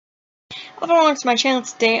Hello, welcome to my channel.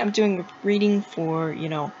 Today I'm doing a reading for,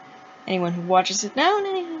 anyone who watches it now and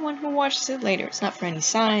anyone who watches it later. It's not for any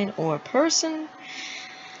sign or person.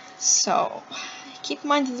 So, keep in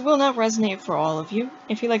mind that this will not resonate for all of you.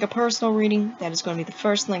 If you like a personal reading, that is going to be the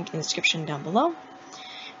first link in the description down below. You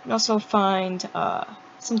can also find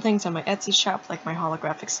some things on my Etsy shop, like my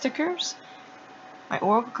holographic stickers, my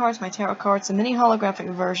oracle cards, my tarot cards, a mini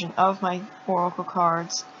holographic version of my oracle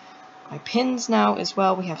cards, my pins now as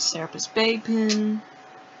well. We have Serapis Bay pin,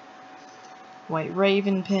 White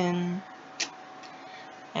Raven pin,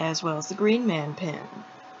 as well as the Green Man pin.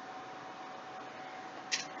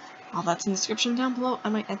 All that's in the description down below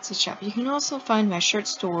on my Etsy shop. You can also find my shirt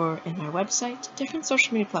store and my website, different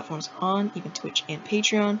social media platforms on even Twitch and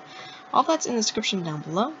Patreon. All that's in the description down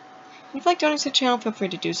below. And if you'd like to donate to the channel, feel free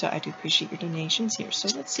to do so. I do appreciate your donations here. So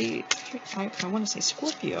let's see. I want to say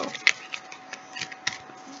Scorpio.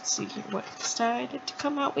 Let's see here what decided to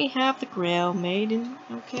come out. We have the Grail Maiden.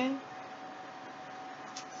 Okay. I'm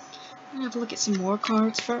gonna have a look at some more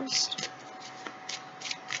cards first.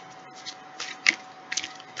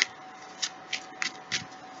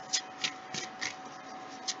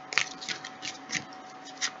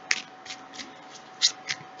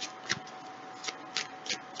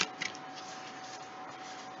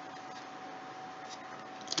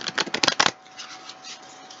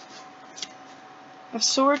 I have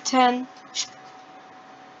Sword 10,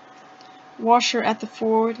 Washer at the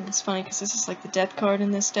Ford, and it's funny because this is like the Death card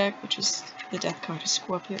in this deck, which is the Death card is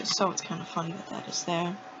Scorpio, so it's kind of funny that that is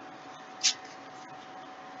there.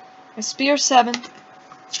 I have Spear 7, I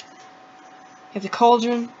have the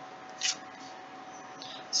Cauldron,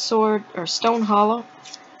 Sword, or Stone Hollow,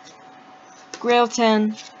 Grail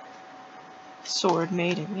 10, Sword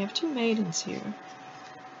Maiden. We have two maidens here.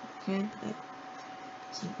 Okay, that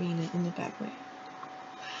doesn't mean it in the bad way.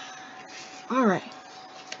 Alright.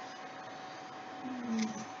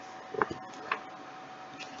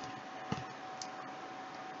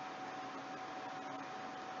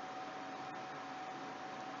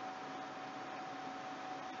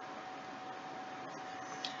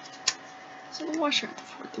 So the Washer at the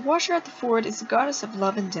Ford. The Washer at the Ford is the goddess of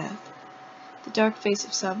love and death. The dark face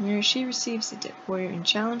of Salvamere, she receives the dead warrior and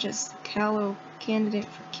challenges the callow candidate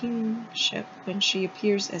for kingship. When she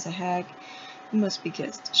appears as a hag, you must be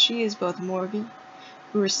kissed. She is both Morgan,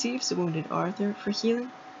 who receives the wounded Arthur for healing,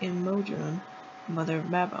 and Modron, mother of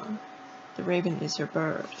Mabon. The raven is her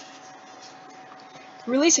bird.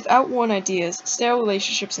 The release of outworn ideas, stale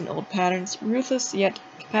relationships and old patterns, ruthless yet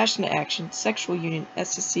compassionate action, sexual union,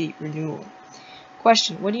 ecstasy, renewal.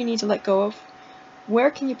 Question: what do you need to let go of?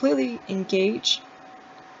 Where can you completely engage?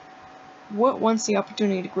 What wants the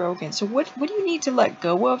opportunity to grow again? So what do you need to let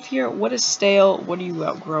go of here? What is stale? What are you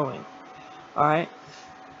outgrowing? Alright?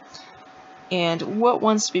 And what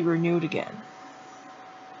wants to be renewed again?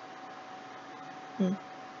 The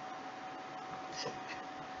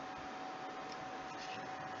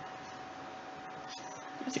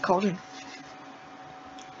Cauldron.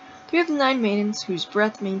 Three of the 9 maidens whose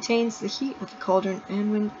breath maintains the heat of the cauldron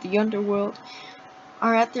and when the underworld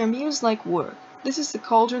are at their muse-like work. This is the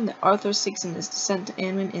cauldron that Arthur seeks in his descent to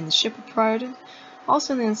Anwin in the Ship of Priorton,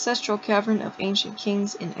 also in the ancestral cavern of ancient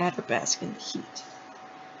kings in Adderbask in the heat.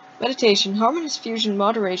 Meditation, harmonious fusion,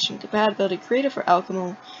 moderation, compatibility, creative or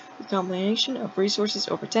alchemical, recombination of resources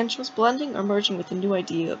or potentials, blending or merging with a new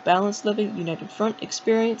idea of balanced living, united front,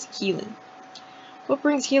 experience, healing. What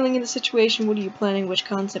brings healing in the situation? What are you planning? Which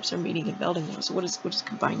concepts are meeting and melding now? So what is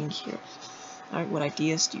combining here? Alright, what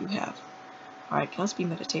ideas do you have? Alright, can also be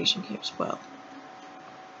meditation here as well.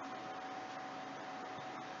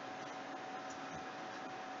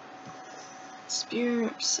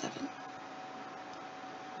 Spear 7.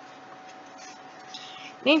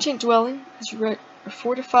 An ancient dwelling is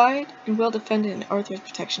fortified and well defended in Arthur's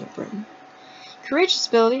protection of Britain. Courageous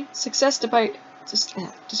ability, success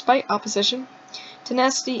despite opposition,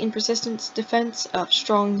 tenacity and persistence, defense of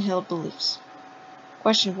strong-held beliefs.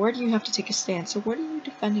 Question: where do you have to take a stand? So what are you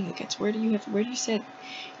defending against? Where do you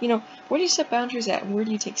set boundaries at, and where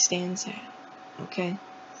do you take stands at? Okay?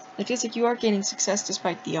 It feels like you are gaining success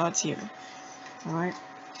despite the odds here. Alright?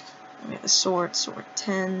 We have the Sword, Sword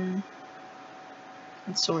 10,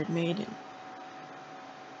 and Sword Maiden.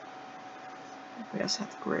 We also have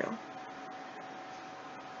the Grail.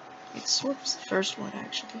 The Sword was the first one,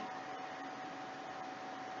 actually.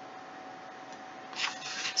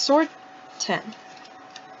 Sword 10.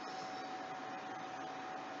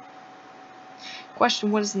 Question: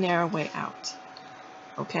 what is the narrow way out?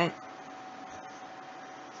 Okay.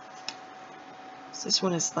 So this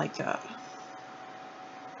one is like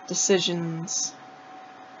decisions,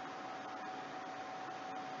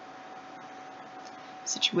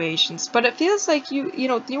 situations. But it feels like you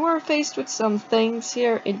were faced with some things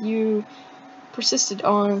here, and you persisted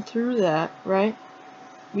on through that, right?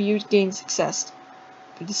 You gained success,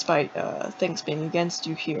 despite things being against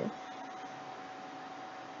you here.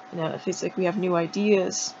 Now it feels like we have new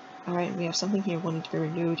ideas. Alright, we have something here wanting to be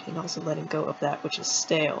renewed, and also letting go of that which is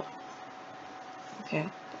stale. Okay,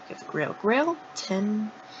 get the Grail. Grail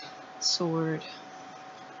 10, Sword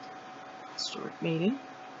Maiden.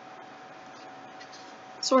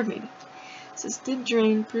 Sword Maiden. It says, did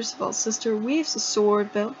Drain, Percival's sister, weaves a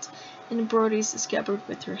sword belt and embroiders the scabbard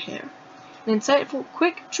with her hair. An insightful,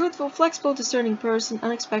 quick, truthful, flexible, discerning person,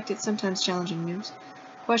 unexpected, sometimes challenging news.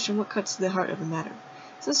 Question, what cuts to the heart of the matter?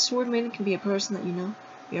 This Sword Maiden can be a person that you know.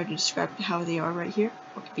 We already described how they are right here.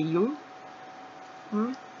 Or it could be you.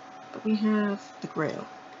 Alright. But we have the Grail.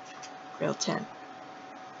 Grail 10.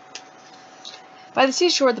 By the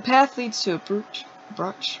seashore, the path leads to a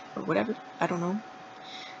brooch, or whatever, I don't know.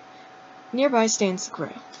 Nearby stands the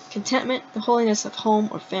Grail. Contentment, the holiness of home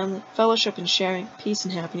or family, fellowship and sharing, peace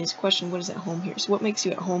and happiness. Question, what is at home here? So what makes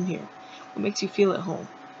you at home here? What makes you feel at home?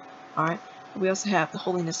 Alright. We also have the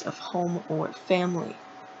holiness of home or family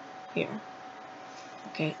here.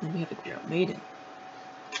 Okay, and then we have the Grail Maiden.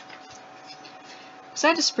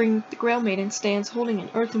 Beside a spring, the Grail Maiden stands holding an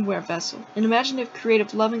earthenware vessel. An imaginative,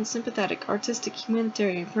 creative, loving, sympathetic, artistic,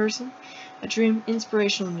 humanitarian person. A dream,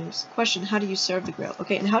 inspirational news. Question, how do you serve the Grail?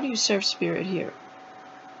 Okay, and how do you serve spirit here?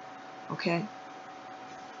 Okay.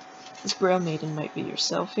 This Grail Maiden might be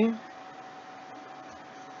yourself here.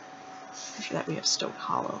 After that we have Stone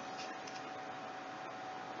Hollow.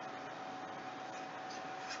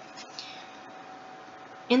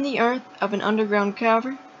 In the earth of an underground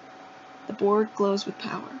cavern, the board glows with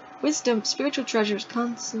power. Wisdom, spiritual treasures,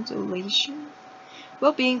 consolation,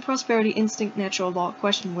 well-being, prosperity, instinct, natural law.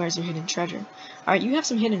 Question, where's your hidden treasure? Alright, you have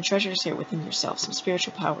some hidden treasures here within yourself, some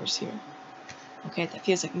spiritual powers here. Okay, that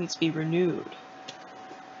feels like it needs to be renewed.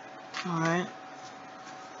 Alright.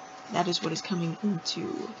 That is what is coming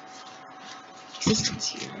into existence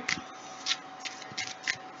here.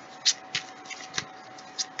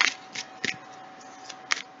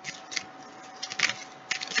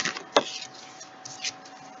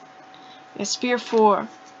 Spear 4. I'll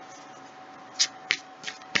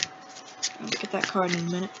look at that card in a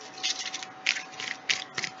minute.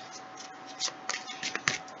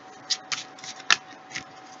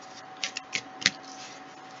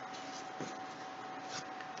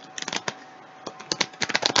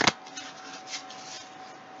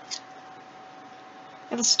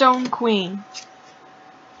 And the Stone Queen.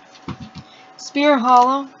 Spear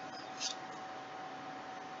Hollow.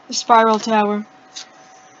 The Spiral Tower.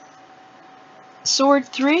 Sword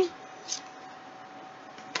 3,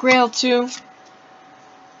 Grail 2,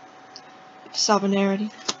 Sovereignty,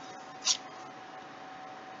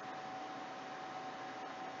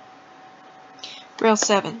 Grail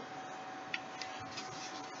 7.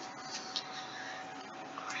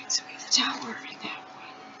 Alright, so we have the tower in that one.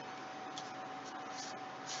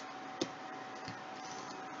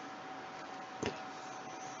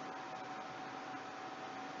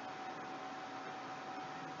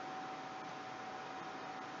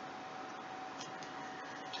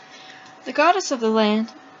 The goddess of the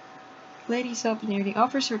land, Lady Sovereignty,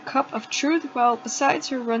 offers her cup of truth while beside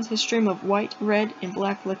her runs a stream of white, red, and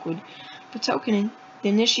black liquid, betokening the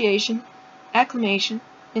initiation, acclamation,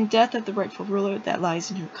 and death of the rightful ruler that lies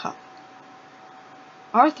in her cup.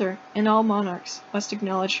 Arthur and all monarchs must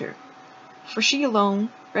acknowledge her, for she alone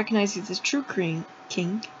recognizes the true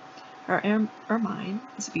king. Her ermine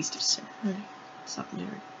is a beast of sovereignty.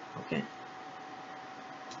 Okay.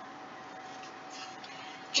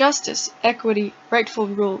 Justice, equity, rightful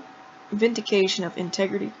rule, vindication of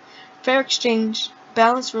integrity, fair exchange,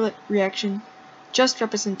 balanced reaction, just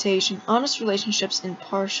representation, honest relationships,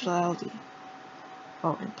 impartiality.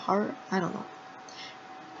 Oh, I don't know.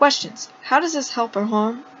 Questions. How does this help or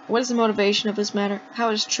harm? What is the motivation of this matter? How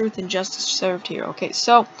is truth and justice served here? Okay,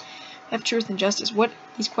 so, we have truth and justice.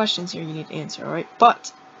 These questions here you need to answer, alright?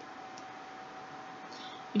 But,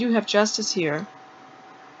 we do have justice here.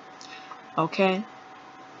 Okay?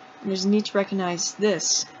 And there's a need to recognize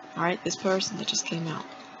this. Alright, this person that just came out.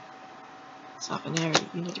 Sovereignty,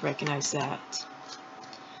 you need to recognize that.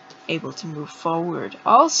 Able to move forward.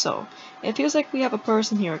 Also, it feels like we have a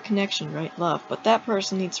person here, a connection, right? Love. But that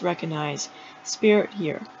person needs to recognize spirit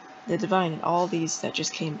here. The divine and all these that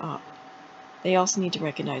just came up. They also need to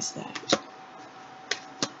recognize that.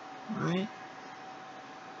 Alright?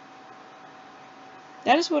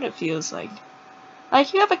 That is what it feels like.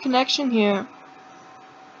 Like you have a connection here.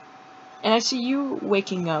 And I see you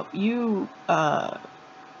waking up, you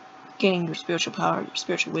gaining your spiritual power, your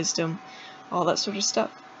spiritual wisdom, all that sort of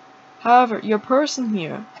stuff. However, your person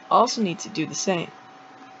here also needs to do the same,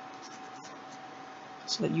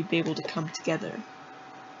 so that you'd be able to come together.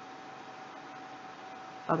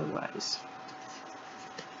 Otherwise.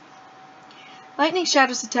 Lightning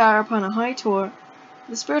shatters the tower upon a high tower.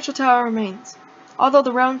 The spiritual tower remains. Although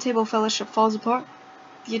the Round Table Fellowship falls apart,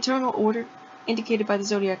 the eternal order, indicated by the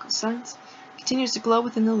zodiacal signs, continues to glow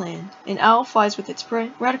within the land. An owl flies with its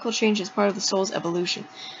prey. Radical change is part of the soul's evolution.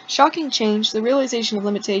 Shocking change, the realization of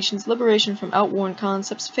limitations, liberation from outworn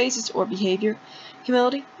concepts, phases, or behavior,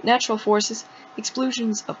 humility, natural forces,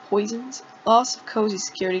 explosions of poisons, loss of cozy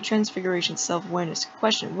security, transfiguration, self-awareness.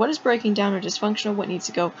 Question, what is breaking down or dysfunctional? What needs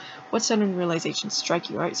to go? What sudden realizations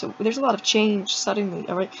strike you? Alright, so there's a lot of change suddenly.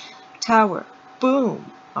 Alright, tower.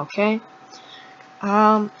 Boom. Okay.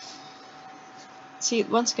 See,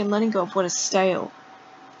 once again, letting go of what is stale.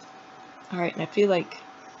 Alright, and I feel like,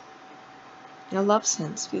 in a love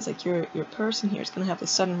sense, feels like your person here is going to have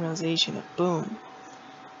this sudden realization of boom.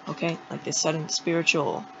 Okay, like this sudden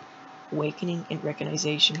spiritual awakening and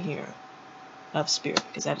recognition here of spirit,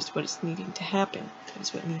 because that is what is needing to happen. That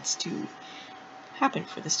is what needs to happen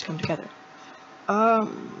for this to come together.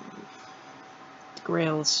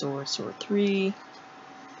 Grail, sword, sword 3.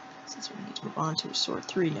 Since we need to move on to sword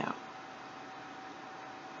 3 now.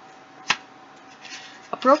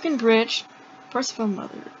 A broken bridge. Percival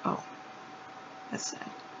mother. Oh. That's sad.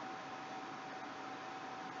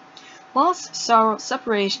 Loss, sorrow,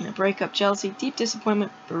 separation, a breakup, jealousy, deep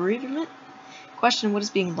disappointment, bereavement. Question, what is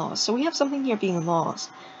being lost? So we have something here being lost.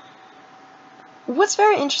 What's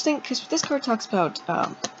very interesting, because this card talks about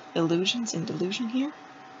illusions and delusion here.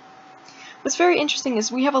 What's very interesting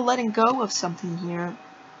is we have a letting go of something here.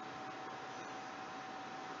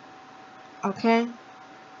 Okay?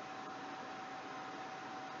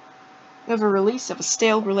 We have a release of a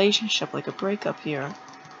stale relationship, like a breakup here.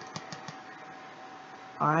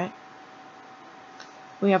 Alright?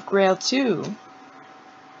 We have Grail 2,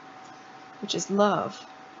 which is love.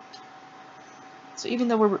 So even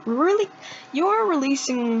though you're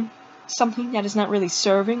releasing something that is not really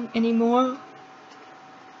serving anymore.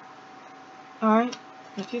 Alright?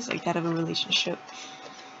 It feels like that of a relationship.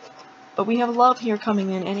 But we have love here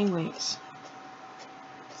coming in anyways.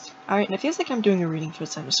 Alright, and it feels like I'm doing a reading for the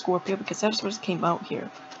sign of Scorpio, because that's what came out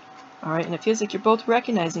here. Alright, and it feels like you're both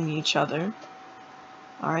recognizing each other.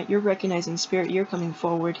 Alright, you're recognizing spirit, you're coming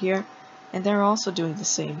forward here, and they're also doing the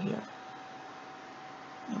same here.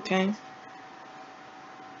 Okay?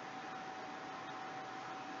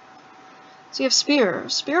 So you have Spear.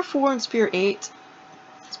 Spear 4 and Spear 8.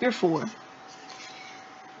 Spear 4.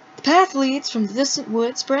 The path leads from the distant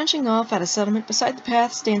woods, branching off at a settlement. Beside the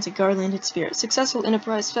path stands a garlanded spirit. Successful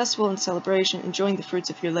enterprise, festival, and celebration, enjoying the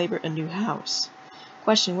fruits of your labor, a new house.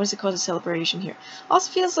 Question, what is the cause of celebration here?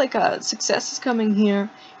 Also feels like success is coming here,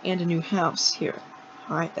 and a new house here.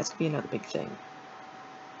 Alright, that's going to be another big thing.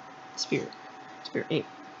 Spirit. Spirit 8.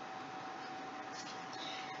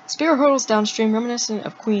 Spear hurtles downstream, reminiscent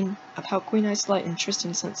of how Queen Isolite and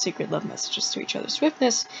Tristan sent secret love messages to each other.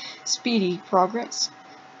 Swiftness, speedy progress.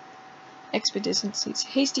 Expediency,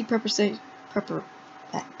 hasty perpetration,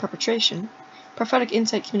 prophetic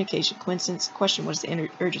insight, communication, coincidence. Question, what is the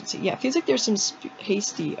urgency? Yeah, it feels like there's some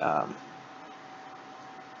hasty,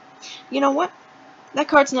 you know what? That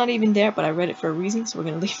card's not even there, but I read it for a reason, so we're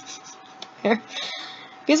gonna leave it there.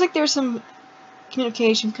 Feels like there's some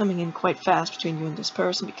communication coming in quite fast between you and this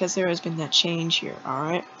person, because there has been that change here,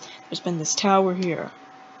 alright? There's been this tower here.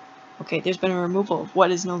 Okay, there's been a removal of what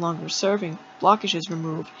is no longer serving. Blockage is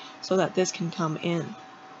removed so that this can come in.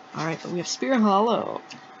 Alright, but we have Spear Hollow.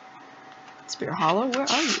 Spear Hollow, where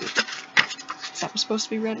are you? Is that supposed to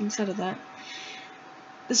be red instead of that?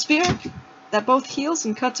 The spear that both heals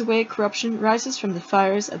and cuts away corruption rises from the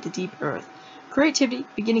fires of the deep earth. Creativity,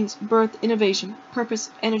 beginnings, birth, innovation, purpose,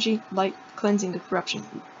 energy, light, cleansing of corruption.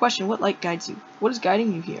 Question, what light guides you? What is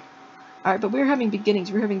guiding you here? Alright, but we're having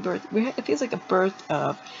beginnings, we're having birth. It feels like a birth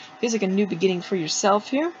of, feels like a new beginning for yourself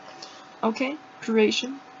here. Okay,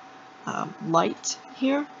 creation, light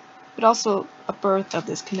here, but also a birth of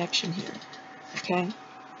this connection here. Okay?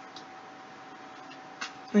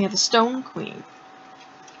 We have the Stone Queen.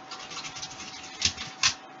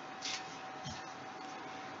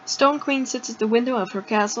 Stone Queen sits at the window of her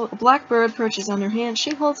castle. A black bird perches on her hand.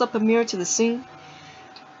 She holds up a mirror to the scene.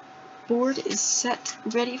 Board is set,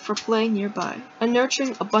 ready for play nearby. A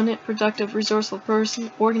nurturing, abundant, productive, resourceful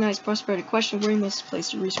person. Organized prosperity. Question, where you must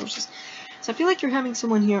place your resources. So I feel like you're having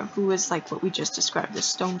someone here who is like what we just described, this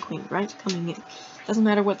Stone Queen, right? Coming in. Doesn't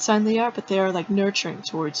matter what sign they are, but they are like nurturing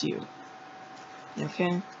towards you.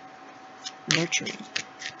 Okay? Nurturing.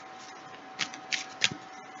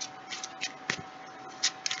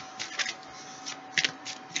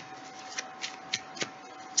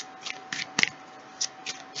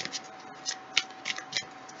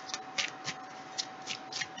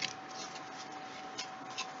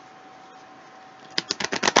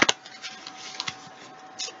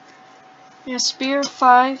 Yeah, Spear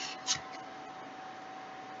 5.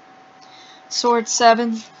 Sword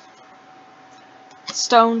 7.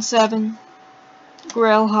 Stone 7.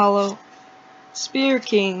 Grail Hollow. Spear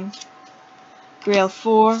King. Grail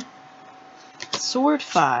 4. Sword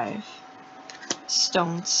 5.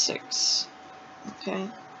 Stone 6. Okay.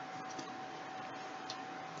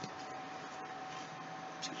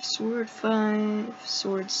 Sword 5.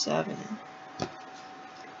 Sword 7.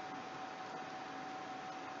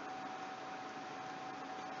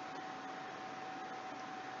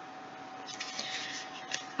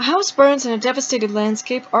 A house burns in a devastated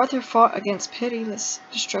landscape. Arthur fought against pitiless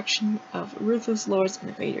destruction of ruthless lords and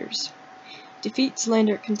invaders. Defeat,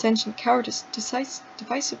 slander, contention, cowardice,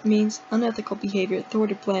 divisive means, unethical behavior,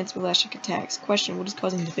 thwarted plans, malicious attacks. Question: what is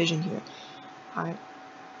causing division here? Alright.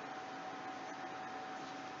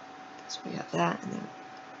 So we have that, and then...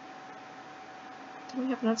 do we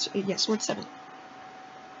have another? Yeah, Sword 7.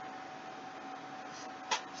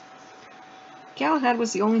 Galahad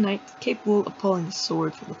was the only knight capable of pulling the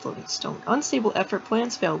sword from the floating stone. Unstable effort,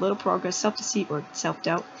 plans fail, little progress, self-deceit or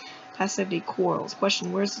self-doubt, passivity, quarrels.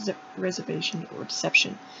 Question: where's the reservation or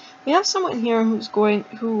deception? We have someone here who's going,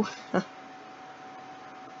 who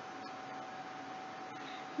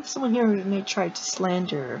may try to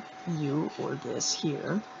slander you or this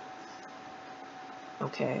here.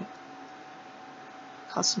 Okay.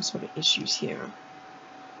 Cause some sort of issues here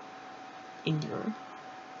in your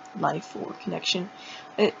life or connection.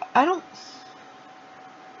 I don't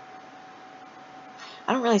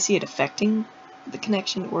really see it affecting the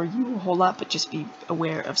connection or you a whole lot, but just be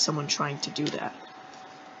aware of someone trying to do that.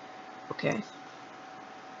 Okay.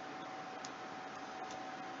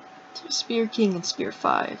 So Spear King and Spear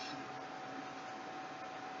 5.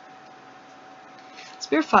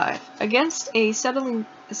 Spear 5. Against a setting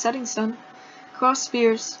sun, cross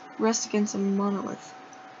spears rest against a monolith.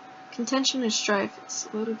 Contention and strife,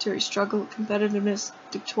 solitary struggle, competitiveness,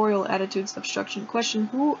 dictatorial attitudes, obstruction. Question: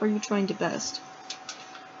 who are you trying to best?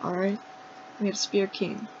 Alright. We have Spear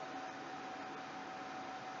King.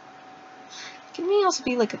 Can we also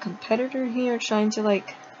be like a competitor here, trying to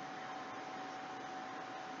like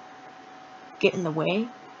get in the way?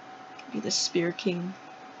 Could be the Spear King.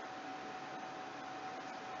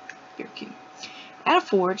 Spear King. At a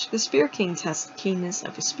forge, the Spear King tests the keenness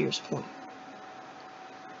of his spear's point.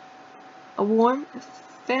 A warm,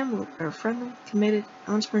 friendly, committed,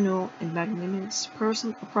 entrepreneurial, and magnanimous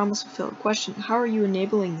person, a promise fulfilled. Question: how are you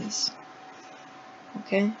enabling this?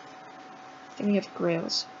 Okay. Then we have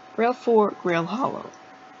Grails. Grail 4, Grail Hollow.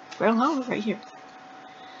 Grail Hollow right here.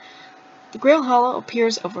 The Grail Hollow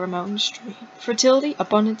appears over a mountain stream. Fertility,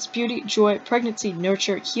 abundance, beauty, joy, pregnancy,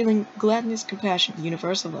 nurture, healing, gladness, compassion,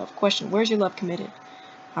 universal love. Question: where's your love committed?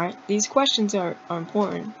 Alright, these questions are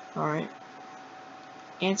important. Alright.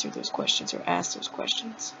 Answer those questions or ask those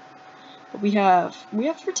questions. But we have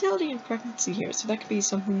fertility and pregnancy here, so that could be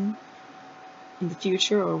something in the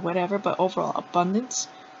future or whatever, but overall abundance,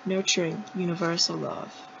 nurturing, universal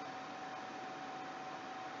love.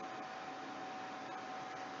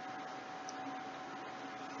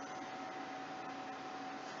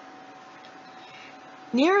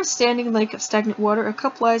 Near a standing lake of stagnant water, a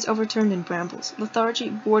cup lies overturned in brambles. Lethargy,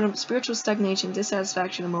 boredom, spiritual stagnation,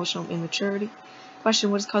 dissatisfaction, emotional immaturity.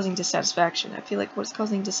 Question: what is causing dissatisfaction? I feel like what's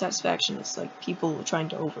causing dissatisfaction is like people trying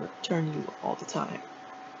to overturn you all the time.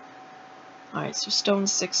 Alright, so Stone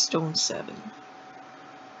 6, Stone 7.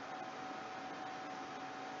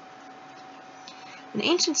 An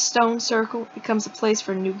ancient stone circle becomes a place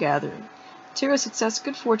for a new gathering. Material success,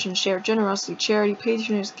 good fortune, share, generosity, charity,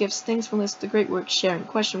 patronage, gifts, thankfulness, the great work, sharing.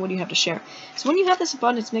 Question: what do you have to share? So when you have this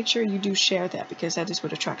abundance, make sure you do share that, because that is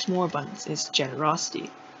what attracts more abundance, is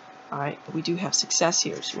generosity. Alright, but we do have success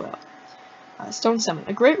here as well. Stone 7.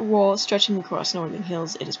 A great wall stretching across northern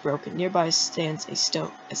hills, it is broken. Nearby stands a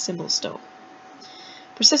symbol stone.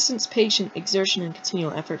 Persistence, patience, exertion, and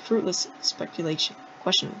continual effort, fruitless speculation.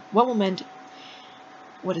 Question: what will mend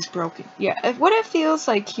what is broken? Yeah, what it feels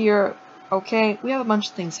like here, okay, we have a bunch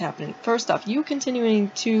of things happening. First off, you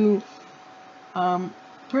continuing to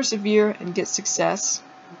persevere and get success,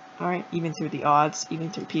 alright, even through the odds, even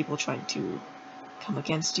through people trying to come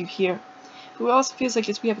against you here. But it also feels like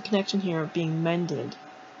we have a connection here of being mended,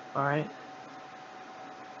 alright?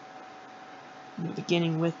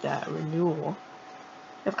 Beginning with that renewal.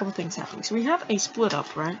 We have a couple things happening. So we have a split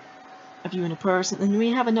up, right, of you and a person, and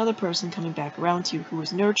we have another person coming back around to you who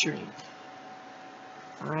is nurturing.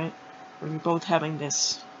 Alright? Where you're both having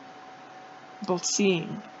this, both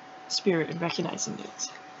seeing spirit and recognizing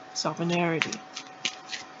it. Sovereignty.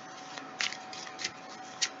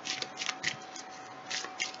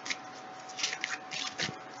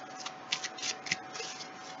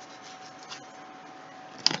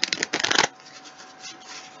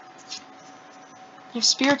 have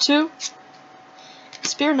Spear 2,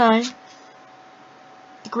 Spear 9,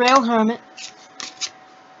 the Grail Hermit,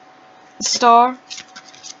 the Star,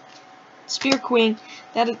 Spear Queen.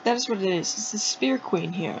 That is what it is. It's the Spear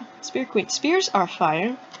Queen here. Spear Queen. Spears are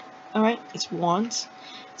fire. Alright, it's wands.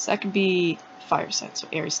 So that could be fire sign, so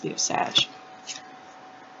Aries, Leo, Sag.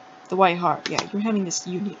 The White Heart. Yeah, you're having this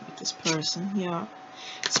union with this person. Yeah.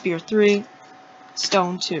 Spear 3,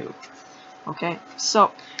 Stone 2. Okay,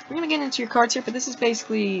 so we're gonna get into your cards here, but this is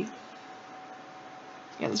basically,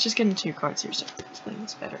 yeah, let's just get into your cards here so I can explain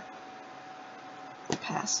this better. We'll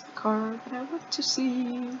pass the card that I want to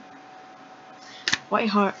see. White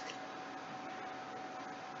Heart.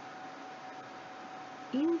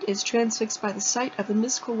 Enid is transfixed by the sight of the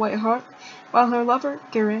mystical White Heart, while her lover,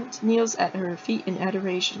 Geraint, kneels at her feet in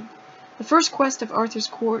adoration. The first quest of Arthur's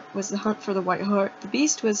court was the hunt for the White Heart. The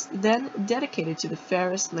beast was then dedicated to the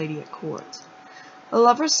fairest lady at court. The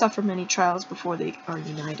lovers suffer many trials before they are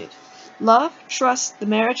united. Love, trust, the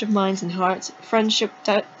marriage of minds and hearts, friendship,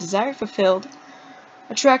 desire fulfilled,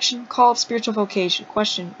 attraction, call of spiritual vocation.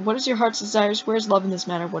 Question, what is your heart's desires? Where is love in this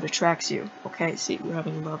matter? What attracts you? Okay, see, we're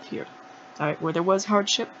having love here. Alright, where there was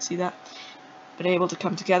hardship, see that? But able to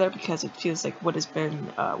come together because it feels like what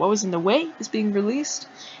was in the way is being released.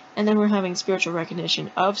 And then we're having spiritual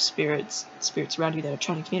recognition of spirits around you that are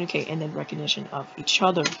trying to communicate, and then recognition of each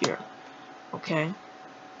other here. Okay?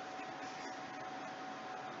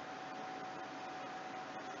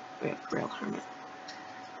 We have Grail Hermit.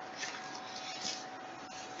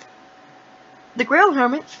 The Grail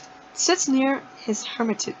Hermit sits near his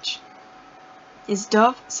hermitage. His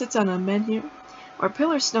dove sits on a menhir, or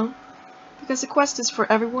pillar stone, because the quest is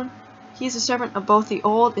for everyone. He is a servant of both the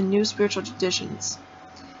old and new spiritual traditions.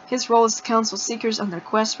 His role is to counsel seekers on their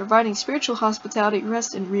quest, providing spiritual hospitality,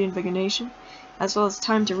 rest, and reinvigoration, as well as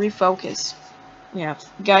time to refocus. We have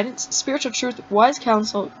guidance, spiritual truth, wise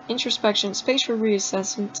counsel, introspection, space for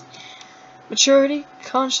reassessment, maturity,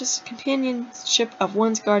 conscious companionship of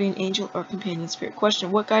one's guardian angel or companion spirit.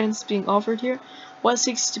 Question, what guidance is being offered here? What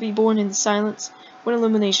seeks to be born in the silence? What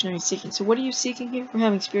illumination are you seeking? So what are you seeking here? We're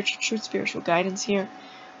having spiritual truth, spiritual guidance here.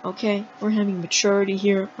 Okay, we're having maturity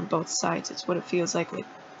here on both sides. It's what it feels like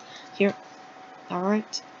here.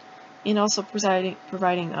 Alright. And also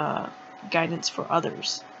providing guidance for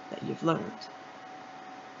others that you've learned.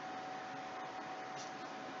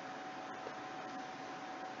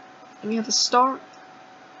 And we have a star.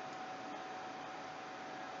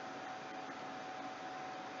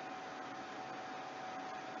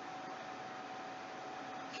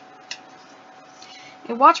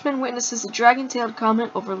 A watchman witnesses a dragon-tailed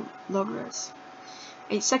comet over Logres.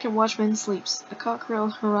 A second watchman sleeps. A cockerel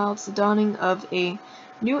heralds the dawning of a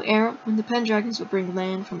new era when the Pendragons will bring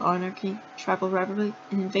land from anarchy, tribal rivalry,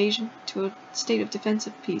 and invasion to a state of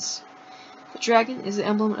defensive peace. The dragon is the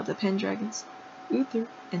emblem of the Pendragons, Uther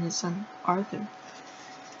and his son Arthur.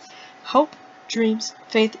 Hope, dreams,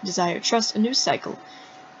 faith, desire, trust, a new cycle.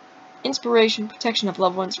 Inspiration, protection of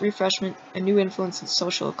loved ones, refreshment, a new influence in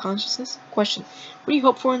social consciousness. Question, what do you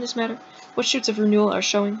hope for in this matter? What shoots of renewal are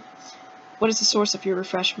showing? What is the source of your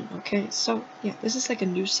refreshment? Okay, so, yeah, this is like a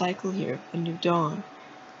new cycle here, a new dawn,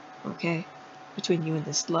 okay, between you and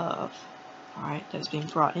this love, alright, that is being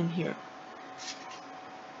brought in here.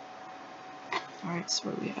 Alright, so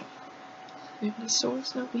what do we have? We have any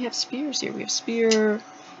swords? No, we have spears here. We have Spear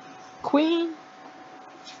Queen,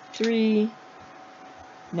 3,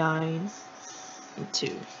 9, and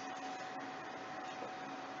 2.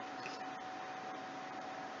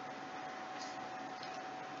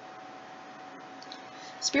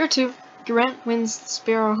 Spear 2. Geraint wins the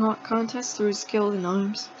Spear contest through his skill in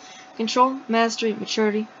arms. Control, mastery,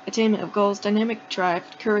 maturity, attainment of goals, dynamic drive,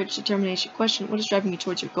 courage, determination. Question, what is driving you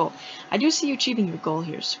towards your goal? I do see you achieving your goal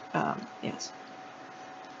here. Yes.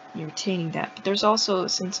 You're attaining that. But there's also a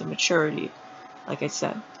sense of maturity, like I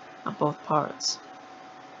said, on both parts.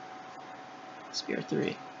 Spear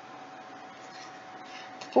 3.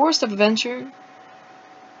 The Forest of Adventure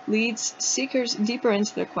leads seekers deeper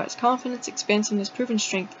into their quest. Confidence, expansiveness, proven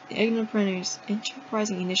strength,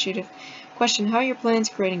 enterprising initiative. Question, how are your plans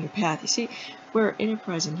creating your path? You see, we're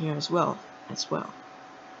enterprising here as well. I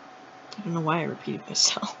don't know why I repeated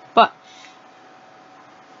myself, but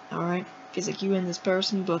alright. Feels like you and this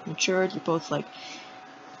person, you both matured, you're both like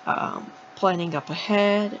planning up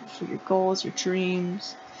ahead for your goals, your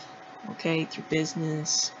dreams, okay, through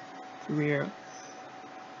business, career,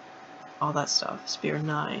 all that stuff. Spear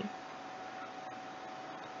 9.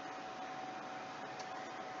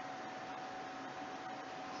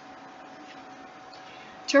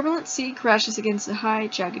 Turbulent sea crashes against the high,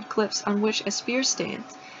 jagged cliffs on which a spear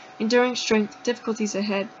stands. Enduring strength, difficulties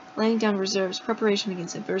ahead, Laying down reserves, preparation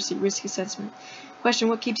against adversity, risk assessment. Question,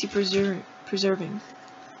 what keeps you preserving?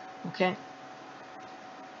 Okay.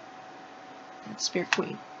 That's Spirit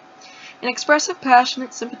Queen. An expressive,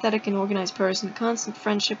 passionate, sympathetic, and organized person, constant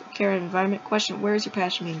friendship, care, and environment. Question, where is your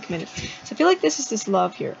passion being committed? So I feel like this is this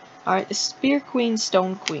love here. Alright, the Spirit Queen,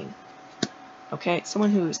 Stone Queen. Okay,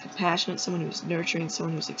 someone who is compassionate, someone who's nurturing,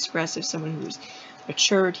 someone who's expressive, someone who's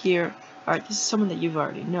matured here. Alright, this is someone that you've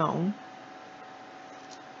already known.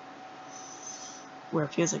 Where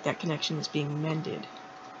it feels like that connection is being mended.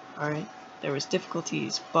 Alright, there was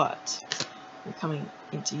difficulties, but we're coming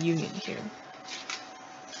into union here.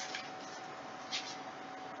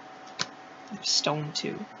 Stone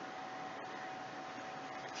 2.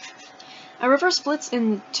 A river splits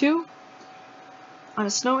in two on a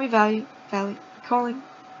snowy valley calling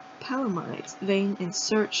Palamides vein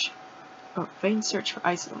search for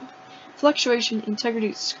isolite. Fluctuation,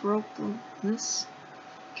 integrity, scrupulousness,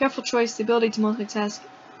 careful choice, the ability to multitask,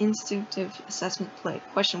 instinctive assessment, play.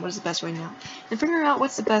 Question, what is the best way now? And figuring out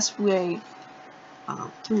what's the best way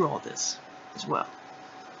through all this as well.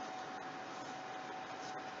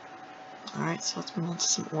 Alright, so let's move on to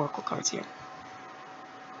some oracle cards here.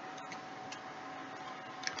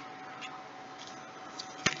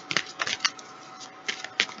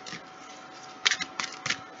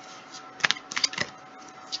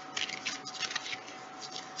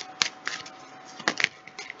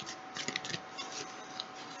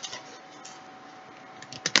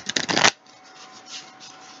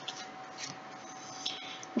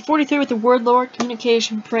 Number 43 with the Word Lord,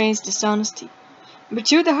 communication, praise, dishonesty. Number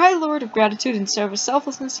 2, the High Lord of gratitude and service,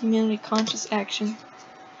 selflessness, humility, conscious action.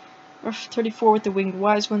 Number 34 with the Winged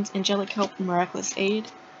Wise Ones, angelic help, miraculous aid.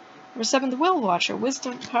 Number 7, the Will Watcher,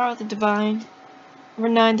 wisdom, power of the divine. Number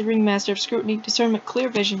 9, the Ringmaster of scrutiny, discernment, clear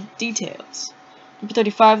vision, details. Number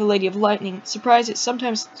 35, the Lady of Lightning, surprises,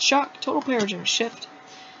 sometimes shock, total paradigm shift.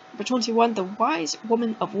 Number 21, the Wise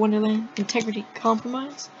Woman of Wonderland, integrity,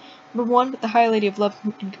 compromise. Number 1, with the High Lady of Love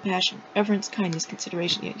and Compassion, reverence, kindness,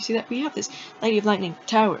 consideration. Yeah, you see that? We have this Lady of Lightning,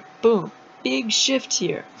 Tower, boom, big shift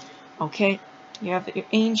here. Okay, you have your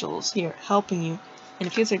angels here helping you, and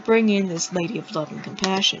it feels like bringing in this Lady of Love and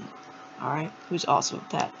Compassion. Alright, who's also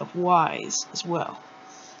that of Wise as well.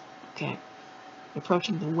 Okay,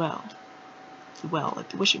 approaching the well, like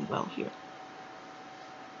the wishing well here.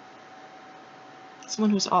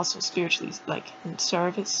 Someone who's also spiritually, like, in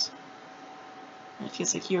service. And it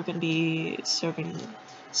feels like you're going to be serving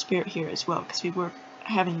spirit here as well, because we were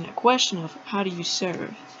having a question of how do you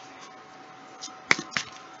serve.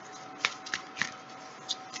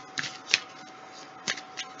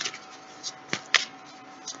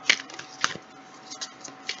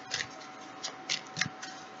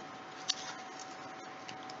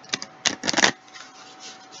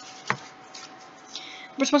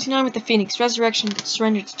 Number 29 with the Phoenix, resurrection,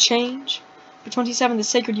 surrender to change. Number 27, the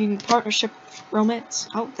Sacred Union, partnership, romance.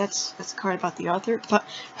 Oh, that's a card about the author. But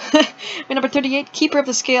number 38, keeper of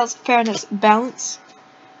the scales, fairness, balance.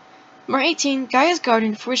 Number 18, Gaia's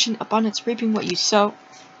garden, fruition, abundance, reaping what you sow.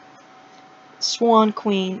 Swan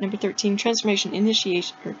Queen. Number 13, transformation,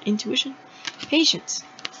 initiation, or intuition, patience.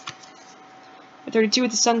 Number 32,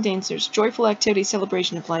 with the Sun Dancers, joyful activity,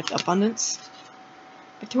 celebration of life, abundance.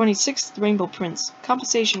 Number 26, the Rainbow Prince,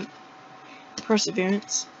 compensation,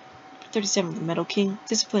 perseverance. 37, the Metal King,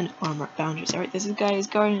 discipline, armor, boundaries. Alright, this is Gaia's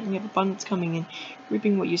garden, and we have abundance coming in,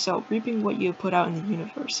 reaping what you sow, reaping what you put out in the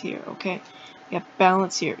universe here, okay? We have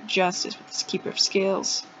balance here, justice with this keeper of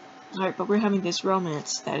scales. Alright, but we're having this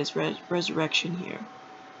romance that is resurrection here,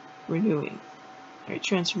 renewing. Alright,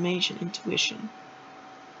 transformation, intuition.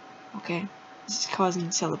 Okay, this is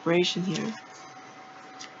causing celebration here.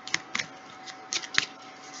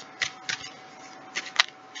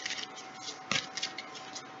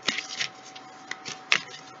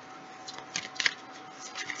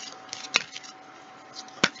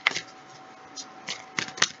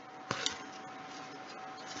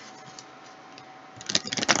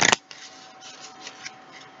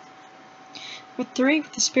 Number 3,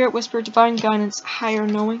 the Spirit Whisper, divine guidance, higher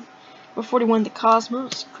knowing. Number 41, the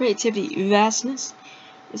Cosmos, creativity, vastness.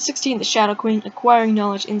 Number 16, the Shadow Queen, acquiring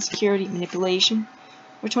knowledge, insecurity, manipulation.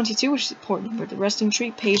 Number 22, which is important number, the Resting Tree,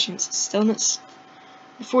 patience, stillness.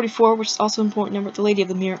 Number 44, which is also important number, the Lady of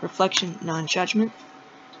the Mirror, reflection, non-judgment.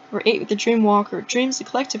 Number 8, with the Dream Walker, dreams, the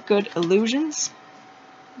collective good, illusions.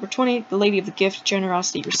 Number 20, the Lady of the Gift,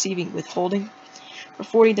 generosity, receiving, withholding. Number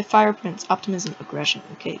 40, the Fire Prince, optimism, aggression.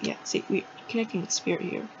 Okay, yeah, see, we're connecting with spirit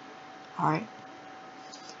here. Alright.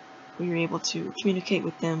 We were able to communicate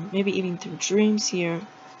with them, maybe even through dreams here.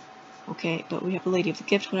 Okay, but we have the Lady of the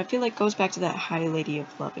Gift, what I feel like goes back to that High Lady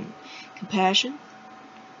of Love and Compassion.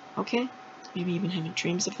 Okay? Maybe even having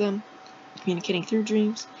dreams of them. Communicating through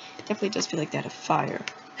dreams. Definitely does feel like that of fire.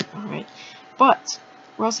 Alright? But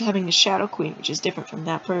we're also having the Shadow Queen, which is different from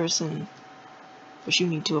that person, which you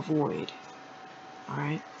need to avoid.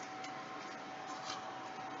 Alright?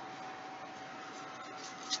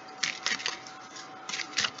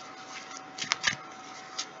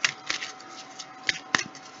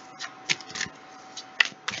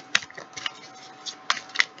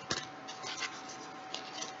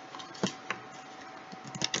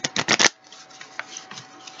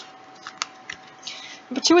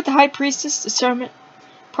 Number 2 with the High Priestess, Discernment,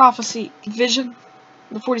 Prophecy, Vision.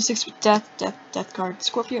 Number 46 with Death card,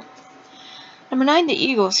 Scorpio. Number 9, the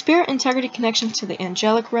Eagle, Spirit, Integrity, Connection to the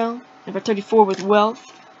Angelic Realm. Number 34 with Wealth.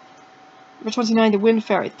 Number 29, the Wind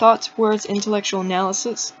Fairy, Thoughts, Words, Intellectual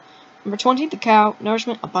Analysis. Number 20, the Cow,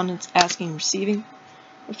 Nourishment, Abundance, Asking, Receiving.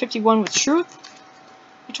 Number 51 with Truth.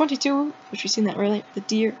 Number 22, which we've seen that earlier, the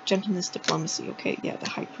Deer, Gentleness, Diplomacy. Okay, yeah, the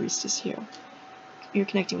High Priestess here. You're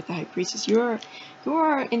connecting with the High Priestess. You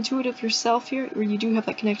are intuitive yourself here, where you do have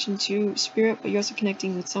that connection to spirit, but you're also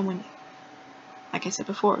connecting with someone, like I said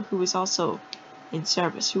before, who is also in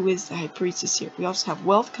service, who is the High Priestess here. We also have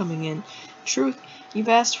Wealth coming in. Truth, you've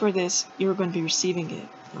asked for this, you're going to be receiving it.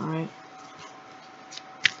 Alright?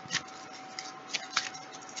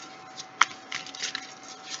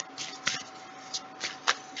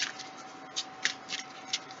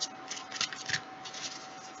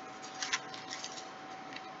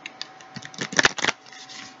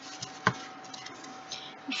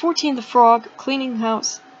 Number 14, the Frog, Cleaning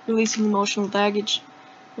House, Releasing Emotional Baggage.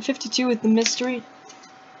 Number 52 with the Mystery,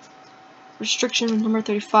 Restriction. Number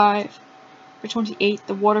 35. Number 28,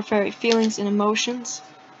 the Water Fairy, Feelings and Emotions.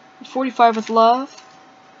 Number 45 with Love.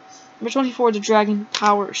 Number 24, the Dragon,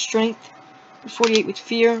 Power, Strength. Number 48 with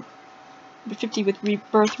Fear. Number 50 with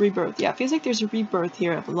Rebirth. Yeah, it feels like there's a rebirth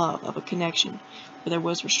here of love, of a connection, where there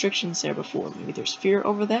was restrictions there before. Maybe there's fear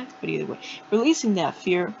over that, but either way, releasing that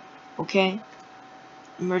fear, okay?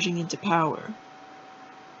 Emerging into power.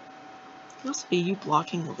 It could also be you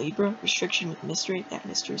blocking the Libra, Restriction with Mystery. That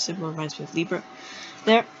mystery symbol reminds me of Libra.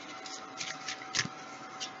 There.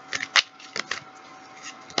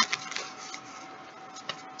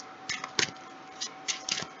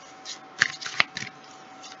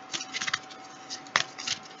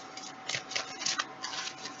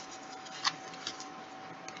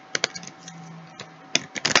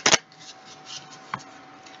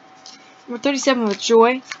 Number 37 with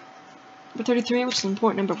Joy. Number 33, which is an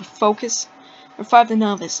important number, with Focus. Number 5, the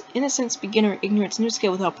Novice. Innocence, Beginner, Ignorance, New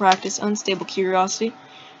Skill without Practice, Unstable Curiosity.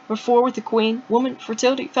 Number 4 with the Queen. Woman,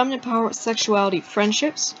 Fertility, Feminine Power, Sexuality,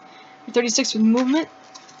 Friendships. Number 36 with Movement.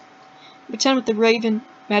 Number 10 with the Raven.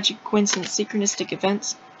 Magic, Coincidence, Synchronistic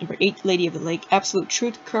Events. Number 8, Lady of the Lake. Absolute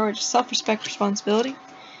Truth, Courage, Self-Respect, Responsibility.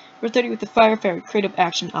 Number 30 with the Fire Fairy. Creative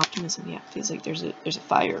Action, Optimism. Yeah, feels like there's a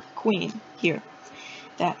Fire Queen here.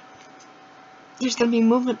 That there's going to be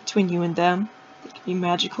movement between you and them. It could be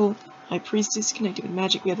magical. High Priestess connected with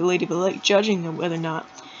magic. We have the Lady of the Lake judging them whether or not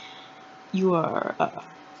you are,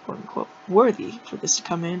 quote-unquote, worthy for this to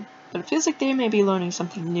come in. But it feels like they may be learning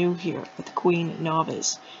something new here with the Queen and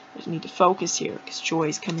Novice. They need to focus here because Joy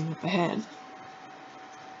is coming up ahead.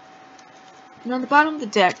 And on the bottom of the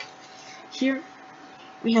deck, here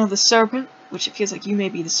we have the Serpent, which it feels like you may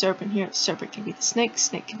be the Serpent here. The Serpent can be the Snake.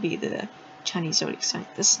 Snake can be the Chinese zodiac sign,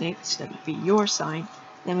 the Snake, so that might be your sign.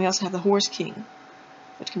 Then we also have the Horse King,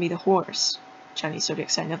 which can be the Horse, Chinese zodiac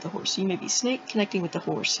sign of the Horse. So you may be Snake connecting with the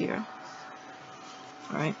Horse here.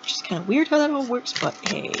 Alright, which is kind of weird how that all works, but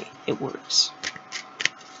hey, it works.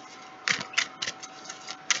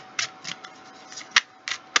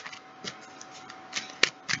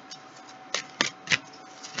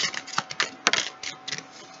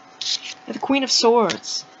 And the Queen of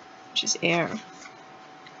Swords, which is air.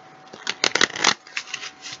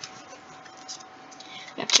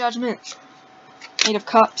 Judgment, 8 of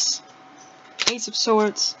Cups, Ace of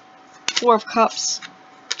Swords, 4 of Cups,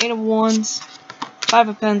 8 of Wands, 5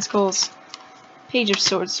 of Pentacles, Page of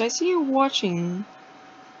Swords. So I see you watching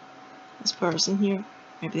this person here.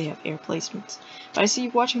 Maybe they have air placements. But I see you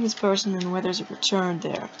watching this person and where there's a return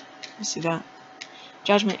there. I see that.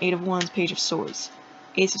 Judgment, 8 of Wands, Page of Swords,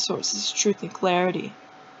 Ace of Swords. This is truth and clarity.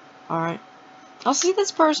 Alright. I'll see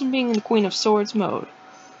this person being in the Queen of Swords mode.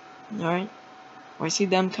 Alright. Or I see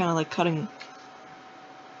them kind of like cutting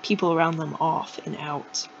people around them off and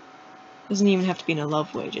out. Doesn't even have to be in a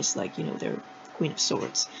love way, just like, you know, they're Queen of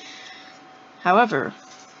Swords. However,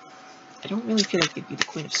 I don't really feel like they'd be the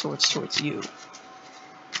Queen of Swords towards you.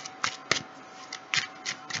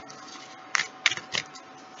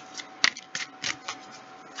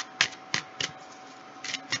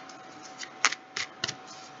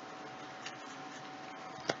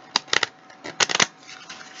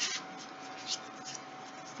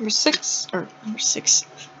 Number 6,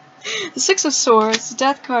 the 6 of Swords, the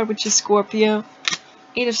Death card, which is Scorpio,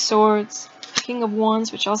 8 of Swords, King of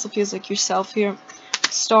Wands, which also feels like yourself here,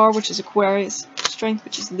 Star, which is Aquarius, Strength,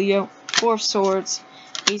 which is Leo, 4 of Swords,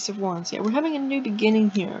 Ace of Wands. Yeah, we're having a new beginning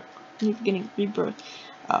here, new beginning, rebirth.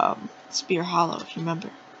 Spear Hollow, if you remember.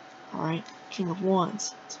 Alright, King of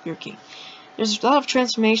Wands, Spear King. There's a lot of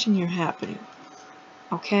transformation here happening.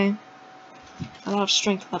 Okay? A lot of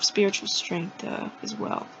strength, a lot of spiritual strength as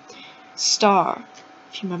well. Star,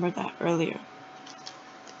 if you remember that earlier.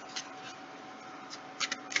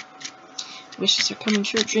 Wishes are coming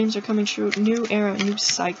true, dreams are coming true, new era, new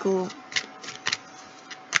cycle.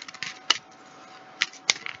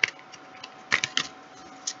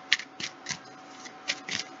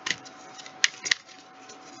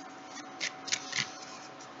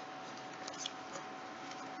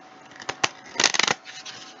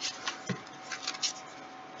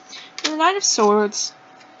 The Knight of Swords,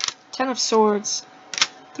 10 of Swords,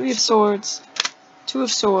 3 of Swords, 2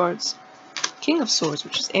 of Swords, King of Swords,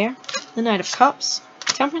 which is Air, the Knight of Cups,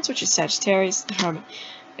 Temperance, which is Sagittarius, the Hermit.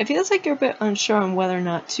 It feels like you're a bit unsure on whether or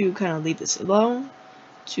not to kind of leave this alone,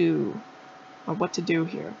 or what to do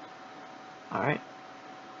here. Alright.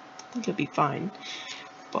 I think it'll be fine.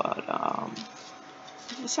 But,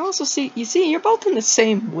 let's also see, you're both in the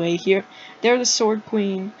same way here. They're the Sword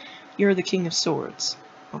Queen, you're the King of Swords.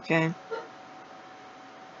 Okay?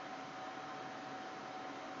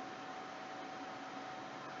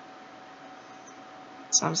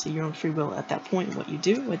 It's obviously your own free will at that point, what you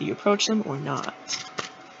do, whether you approach them or not.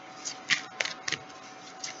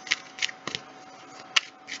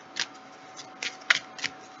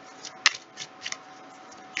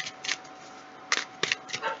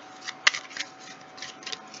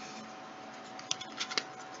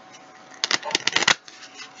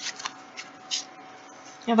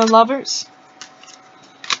 You have the Lovers,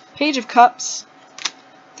 Page of Cups,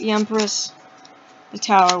 the Empress, the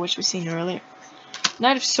Tower, which we've seen earlier,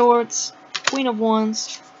 Knight of Swords, Queen of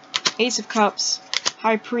Wands, Ace of Cups,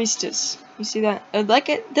 High Priestess. You see that?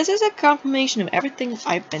 This is a confirmation of everything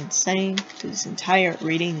I've been saying through this entire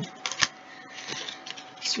reading.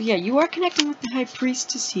 So yeah, you are connecting with the High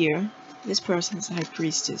Priestess here. This person is the High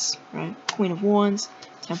Priestess, right? Queen of Wands,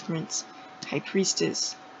 Temperance, High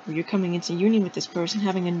Priestess. Where you're coming into union with this person,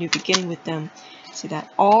 having a new beginning with them. See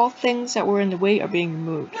that all things that were in the way are being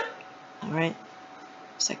removed. Alright?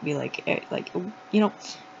 So that could be like, you know,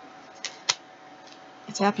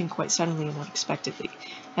 it's happening quite suddenly and unexpectedly.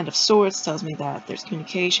 End of Swords tells me that there's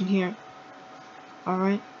communication here.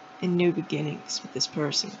 Alright? And new beginnings with this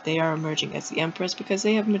person. They are emerging as the Empress because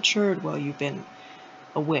they have matured while you've been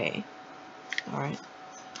away. Alright?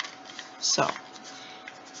 So,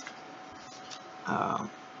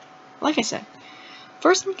 like I said,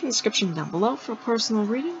 first link in the description down below for a personal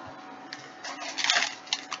reading.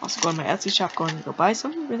 Also go on my Etsy shop, go and go buy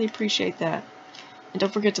something. Really appreciate that. And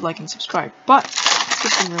don't forget to like and subscribe. But let's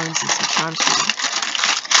get some runes and some charms for you.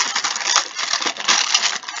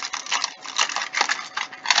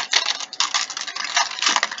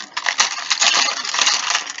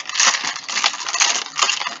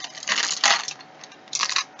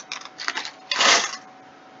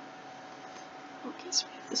 Okay, so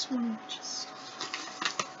we have this one, which is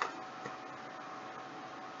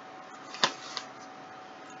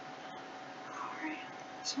alright,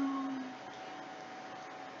 so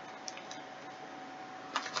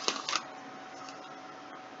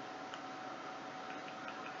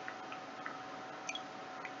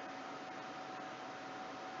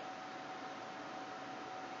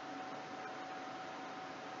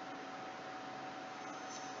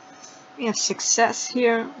we have success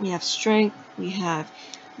here, we have strength, we have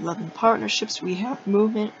love and partnerships, we have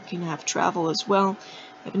movement, we can have travel as well,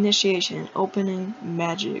 we have initiation and opening,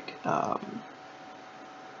 magic, there's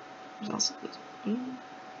also this,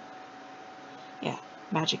 yeah,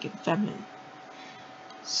 magic and feminine.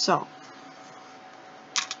 So,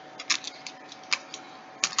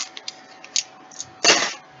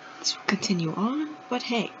 let's continue on, but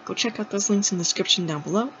hey, go check out those links in the description down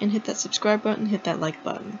below, and hit that subscribe button, hit that like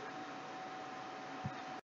button.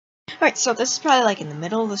 Alright, so this is probably like in the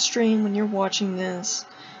middle of the stream when you're watching this,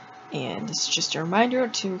 and this is just a reminder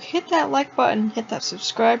to hit that like button, hit that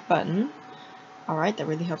subscribe button. Alright, that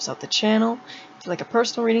really helps out the channel. If you like a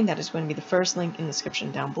personal reading, that is going to be the first link in the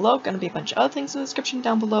description down below. Going to be a bunch of other things in the description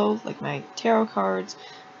down below, like my tarot cards,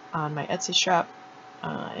 on my Etsy shop,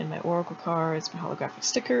 and my oracle cards, my holographic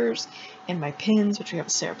stickers, and my pins, which we have a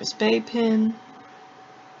Serapis Bay pin,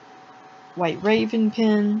 White Raven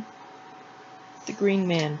pin, the Green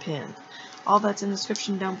Man pin. All that's in the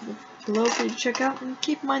description down below for you to check out. And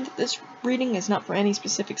keep in mind that this reading is not for any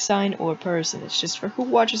specific sign or person. It's just for who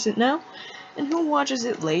watches it now and who watches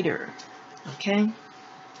it later. Okay?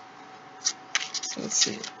 So let's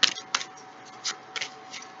see.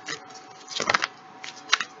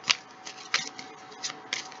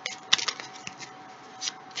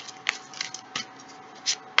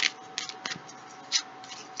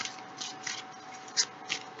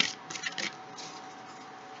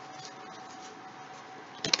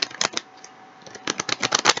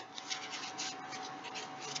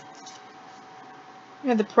 We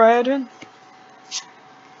have the Priadon,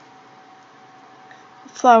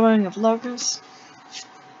 Flowering of Lovers,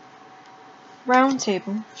 Round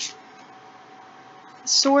Table,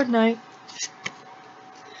 Sword Knight,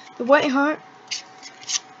 the White Heart,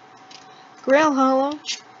 Grail Hollow,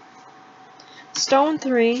 Stone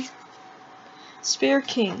 3, Spear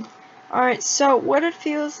King. Alright, so what it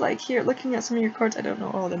feels like here, looking at some of your cards, I don't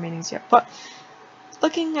know all the meanings yet, but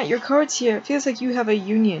looking at your cards here, it feels like you have a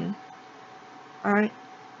union. Alright?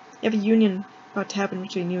 You have a union about to happen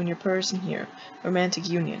between you and your person here. Romantic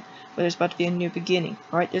union. Where there's about to be a new beginning.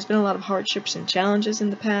 Alright? There's been a lot of hardships and challenges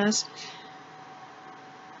in the past.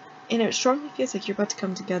 And it strongly feels like you're about to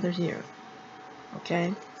come together here.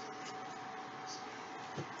 Okay?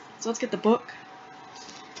 So let's get the book.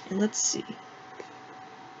 And let's see.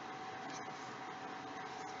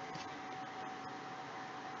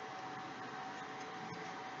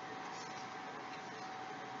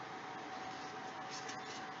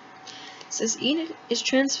 It says Enid is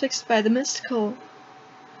transfixed by the mystical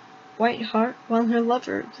White Heart, while her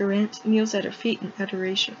lover, Geraint, kneels at her feet in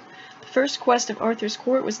adoration. The first quest of Arthur's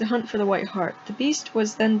court was the hunt for the White Heart. The beast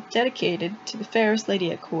was then dedicated to the fairest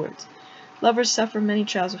lady at court. Lovers suffer many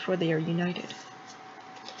trials before they are united. It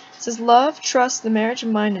says love, trust, the marriage of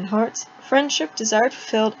mind and hearts, friendship, desire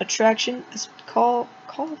fulfilled, attraction, a call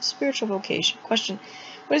of spiritual vocation. Question: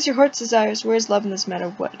 what is your heart's desires? Where is love in this matter?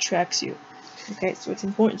 What attracts you? Okay, so it's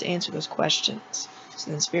important to answer those questions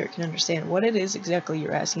so the spirit can understand what it is exactly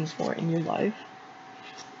you're asking for in your life.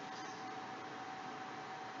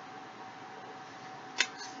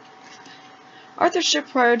 Arthur's ship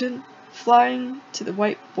Priadon, flying to the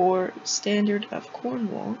White Boar Standard of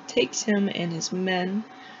Cornwall, takes him and his men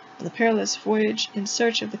on the perilous voyage in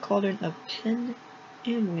search of the cauldron of Pen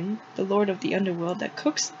Anwin, the lord of the underworld that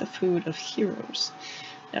cooks the food of heroes,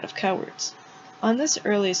 not of cowards. On this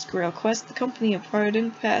earliest Grail quest, the company of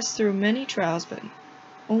Priadon passed through many trials, but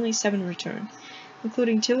only 7 returned,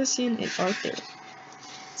 including Tilician and Arthur. It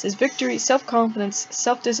says victory, self-confidence,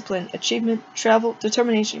 self-discipline, achievement, travel,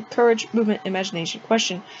 determination, courage, movement, imagination.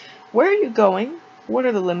 Question: where are you going? What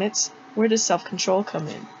are the limits? Where does self-control come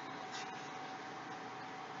in?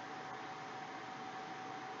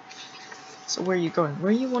 So where are you going? Where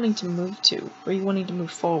are you wanting to move to? Where are you wanting to move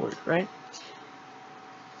forward, right?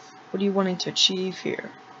 What are you wanting to achieve here?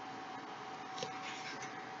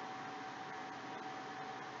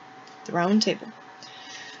 The Round Table.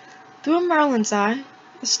 Through a Merlin's eye,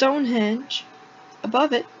 a Stonehenge.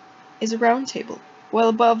 Above it is a round table, while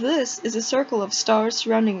above this is a circle of stars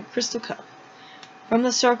surrounding a crystal cup. From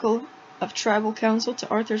the circle of tribal council to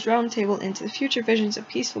Arthur's Round Table into the future visions of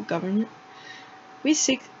peaceful government, we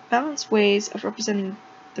seek balanced ways of representing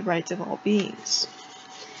the rights of all beings.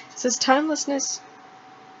 It says timelessness.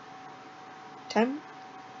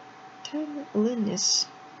 Timeliness.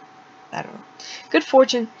 I don't know. Good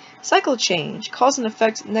fortune, cycle change, cause and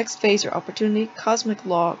effect, next phase or opportunity, cosmic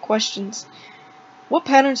law, questions. What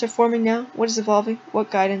patterns are forming now? What is evolving?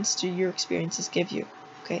 What guidance do your experiences give you?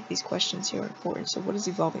 Okay, these questions here are important. So what is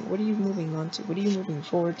evolving? What are you moving on to? What are you moving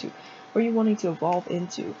forward to? What are you wanting to evolve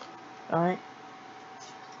into? Alright?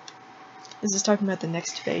 This is talking about the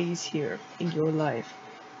next phase here in your life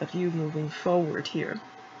of you moving forward here.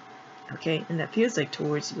 Okay, and that feels like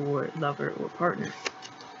towards your lover or partner.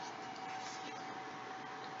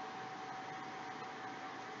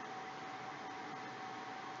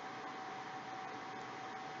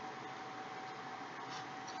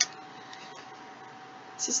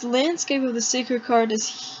 It says the landscape of the Seeker card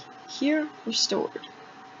is here restored.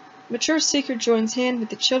 Mature Seeker joins hand with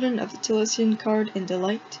the children of the Tilician card in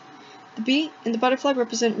delight. The bee and the butterfly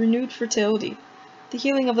represent renewed fertility. The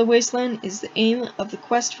healing of the wasteland is the aim of the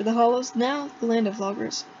quest for the Hollows, now the land of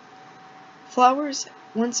loggers. Flowers,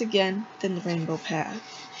 once again, within the rainbow path.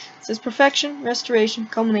 It says perfection, restoration,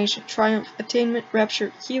 culmination, triumph, attainment,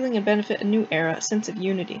 rapture, healing and benefit, a new era, a sense of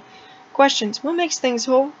unity. Questions: what makes things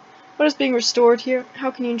whole? What is being restored here?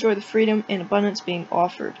 How can you enjoy the freedom and abundance being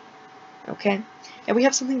offered? Okay? Yeah, we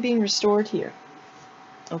have something being restored here.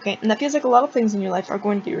 Okay? And that feels like a lot of things in your life are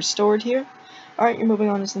going to be restored here. Alright, you're moving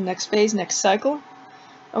on to the next phase, next cycle.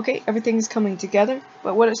 Okay, everything's coming together,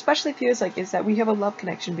 but what it especially feels like is that we have a love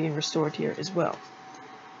connection being restored here as well.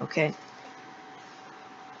 Okay.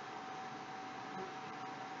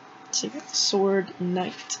 So you got the Sword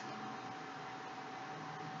Knight.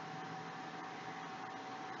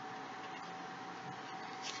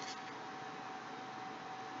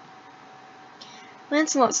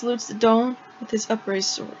 Lancelot salutes the dawn with his upraised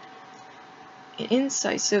sword. An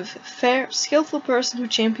incisive, fair, skillful person who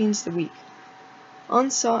champions the weak.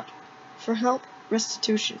 Unsought for help,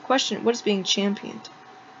 restitution. Question, what is being championed?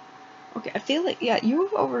 Okay, I feel like, yeah, you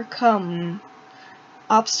have overcome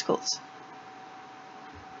obstacles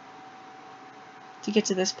to get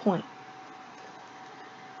to this point.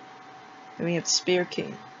 And we have Spear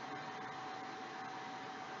King.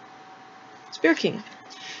 Spear King.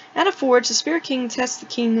 At a forge, the Spear King tests the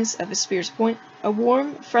keenness of his spear's point. A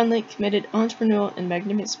warm, friendly, committed, entrepreneurial, and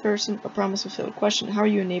magnificent person, a promise fulfilled. Question, how are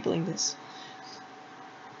you enabling this?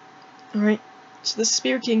 Alright, so the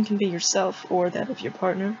Spear King can be yourself or that of your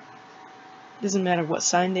partner. Doesn't matter what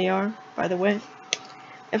sign they are, by the way.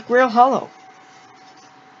 If Grail Hollow.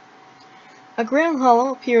 A Grail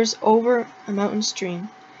Hollow appears over a mountain stream.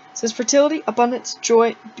 It says fertility, abundance,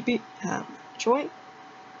 joy,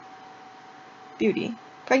 beauty,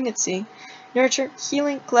 pregnancy, nurture,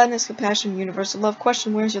 healing, gladness, compassion, universal love.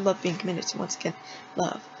 Question, where is your love being committed to? Once again,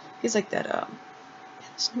 love. It's like that,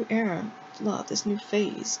 this new era, love, this new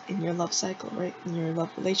phase in your love cycle, right? In your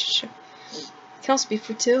love relationship. It can also be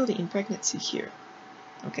fertility and pregnancy here.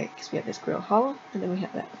 Okay, because we have this Grail Hollow, and then we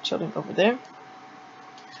have that children over there.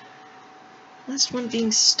 Last one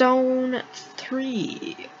being Stone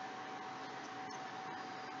 3.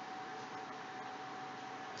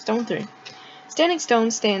 Stone 3. Standing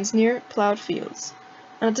Stone stands near plowed fields.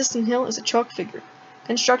 On a distant hill is a chalk figure.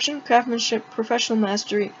 Construction, craftsmanship, professional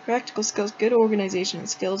mastery, practical skills, good organization, and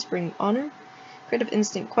skills bring honor. Creative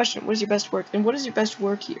instinct. Question, what is your best work? And what is your best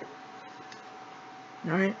work here?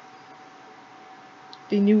 Alright.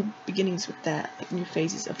 Be new beginnings with that, like new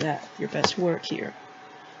phases of that, your best work here.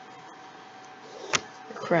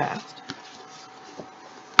 Your craft.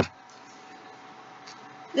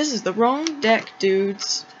 This is the wrong deck,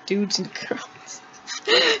 dudes. Dudes and girls.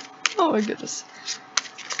 Oh my goodness.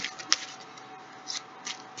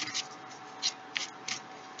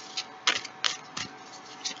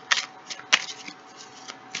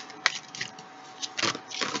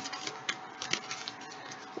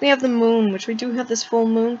 We have the moon, which we do have this full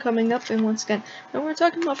moon coming up, and once again, when we're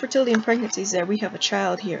talking about fertility and pregnancies there, we have a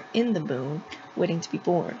child here in the moon, waiting to be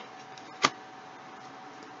born.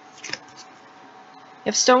 You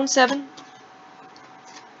have Stone 7,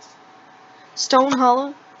 Stone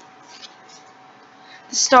Hollow,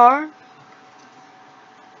 the Star,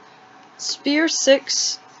 Spear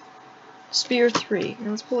 6, Spear 3. Now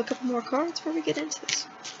let's pull a couple more cards before we get into this.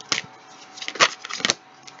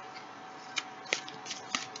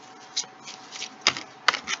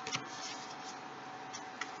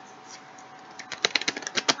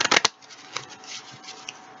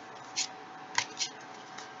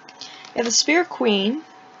 You have the Spear Queen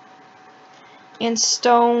and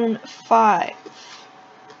Stone 5.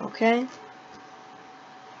 Okay?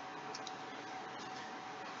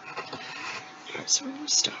 So we're going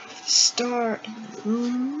to start with the Star and the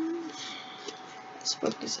Moon. This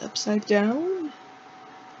book is upside down.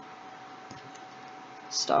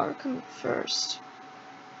 Star coming first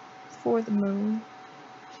for the Moon.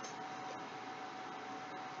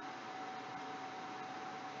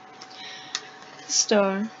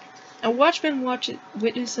 Star. A watchman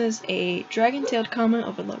witnesses a dragon-tailed comet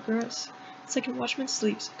over Logros. The second watchman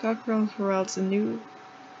sleeps. Cockerel heralds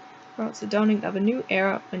the dawning of a new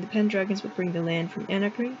era when the Pendragons would bring the land from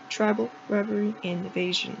anarchy, tribal rivalry, and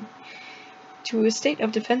invasion to a state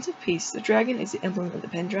of defensive peace. The dragon is the emblem of the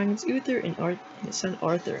Pendragons, Uther and his son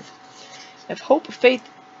Arthur. Have hope, faith,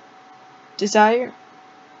 desire,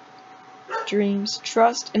 dreams,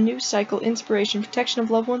 trust, a new cycle, inspiration, protection of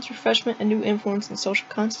loved ones, refreshment, a new influence, and social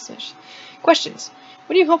consciousness. Questions.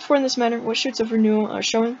 What do you hope for in this matter? What shoots of renewal are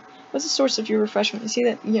showing? What's the source of your refreshment? You see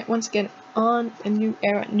that yet once again on a new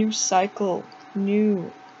era, new cycle,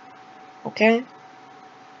 new. Okay?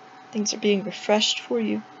 Things are being refreshed for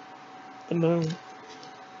you. The moon.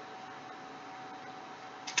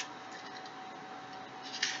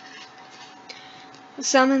 The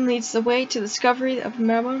salmon leads the way to the discovery of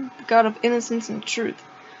Mabon, the god of innocence and truth.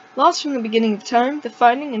 Lost from the beginning of time, the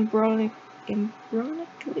finding embronically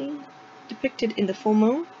depicted in the full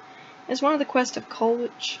moon is one of the quests of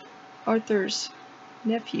Coleridge, Arthur's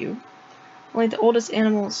nephew. Only the oldest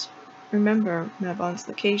animals remember Mabon's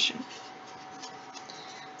location.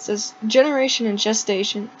 says generation and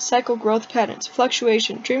gestation, cycle growth patterns,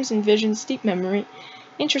 fluctuation, dreams and visions, deep memory,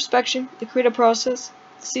 introspection, the creative process,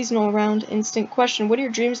 seasonal round, instinct. Question: what are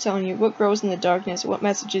your dreams telling you? What grows in the darkness? What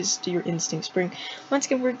messages do your instincts bring? Once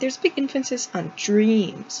again, there's a big emphasis on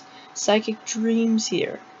dreams, psychic dreams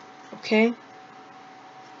here. Okay.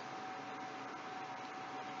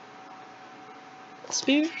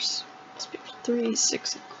 Spears. Spear 3,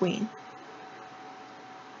 6 of Queen.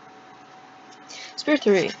 Spear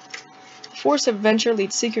 3. Force of adventure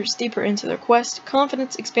leads seekers deeper into their quest.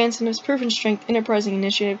 Confidence, expansiveness, proven strength, enterprising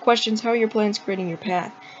initiative. Questions: how are your plans creating your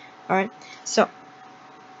path? Alright, so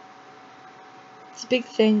it's a big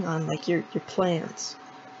thing on like your plans.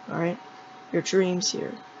 Alright? Your dreams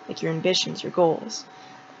here. Like your ambitions, your goals.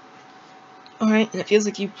 Alright, and it feels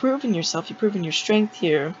like you've proven yourself, you've proven your strength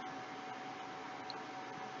here.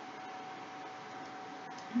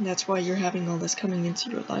 And that's why you're having all this coming into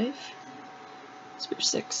your life. Spear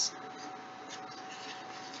 6.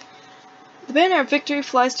 The banner of victory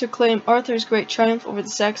flies to acclaim Arthur's great triumph over the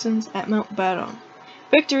Saxons at Mount Badon.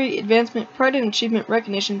 Victory, advancement, pride and achievement,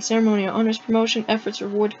 recognition, ceremonial honors, promotion, efforts,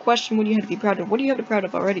 reward. Question: what do you have to be proud of? What do you have to be proud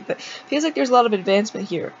of already? But it feels like there's a lot of advancement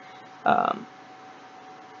here. What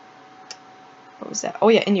was that? Oh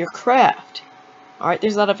yeah, in your craft. Alright,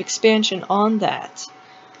 there's a lot of expansion on that.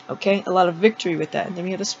 Okay, a lot of victory with that. And then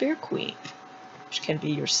we have the Spear Queen, which can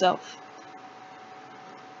be yourself.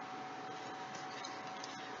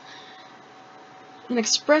 An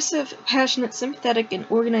expressive, passionate, sympathetic, and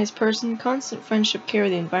organized person. Constant friendship, care of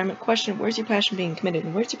the environment. Question: where's your passion being committed?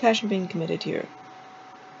 And where's your passion being committed here?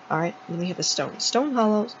 Alright, and then we have the Stone. Stone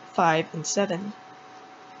Hollows, 5 and 7.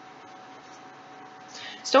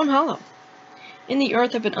 Stone Hollow. In the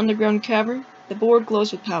earth of an underground cavern, the board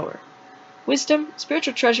glows with power. Wisdom,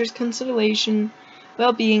 spiritual treasures, consolation,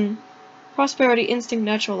 well-being, prosperity, instinct,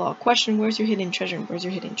 natural law. Question: where's your hidden treasure? And where's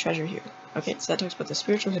your hidden treasure here? Okay, so that talks about the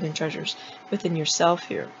spiritual hidden treasures within yourself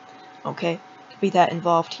here. Okay, could be that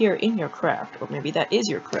involved here in your craft, or maybe that is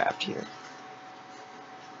your craft here.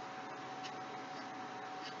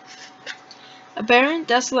 A barren,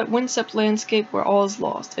 desolate, windswept landscape where all is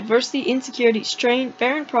lost. Adversity, insecurity, strain,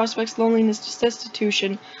 barren prospects, loneliness,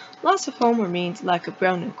 destitution, loss of home or means, lack of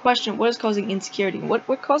ground. And question: what is causing insecurity?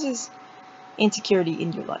 What causes insecurity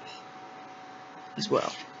in your life as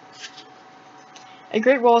well? A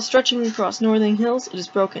great wall stretching across northern hills, it is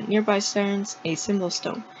broken. Nearby stands a symbol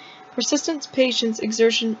stone. Persistence, patience,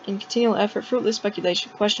 exertion, and continual effort, fruitless speculation.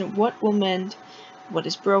 Question: what will mend what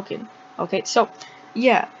is broken? Okay, so,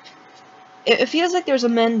 yeah. It feels like there's a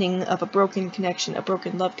mending of a broken connection, a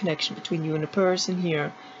broken love connection between you and a person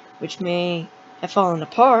here, which may have fallen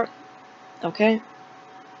apart, okay?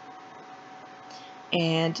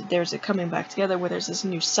 And there's a coming back together where there's this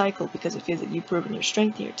new cycle, because it feels like you've proven your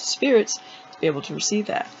strength here to spirits to be able to receive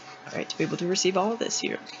that. Alright, to be able to receive all of this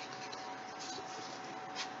here.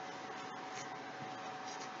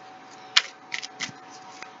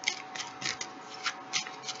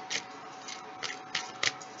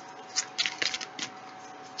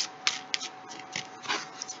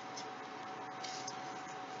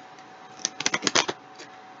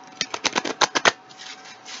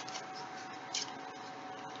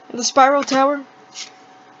 The Spiral Tower,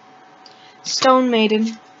 Stone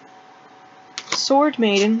Maiden, Sword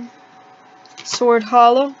Maiden, Sword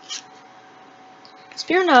Hollow,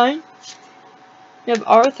 Spear 9, we have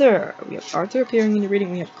Arthur. We have Arthur appearing in the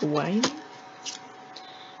reading. We have Gawain. And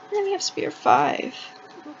then we have Spear 5.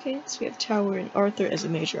 Okay, so we have Tower and Arthur as a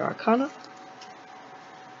major arcana.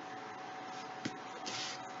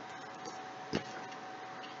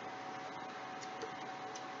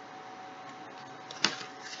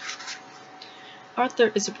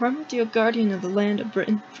 Arthur is a primordial guardian of the land of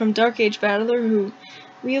Britain, from Dark Age battler who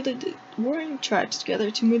wielded warring tribes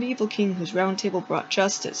together to medieval king whose round table brought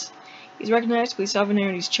justice. He is recognized to be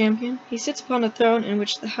sovereignty's champion. He sits upon a throne in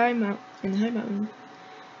which the high mountain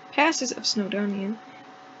passes of Snowdonian.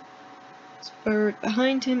 Spurred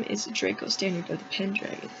behind him is the Draco standard of the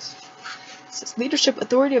Pendragons. It says leadership,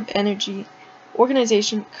 authority of energy,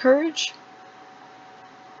 organization, courage,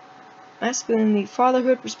 masculinity,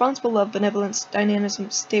 fatherhood, responsible love, benevolence,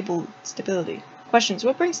 dynamism, stability. Questions: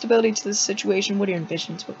 what brings stability to this situation? What are your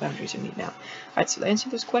ambitions? What boundaries you need now? Alright, so to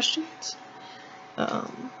answer those questions, can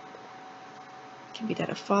be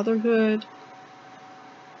that of fatherhood,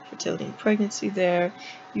 fertility and pregnancy there,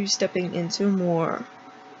 you stepping into a more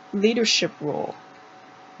leadership role,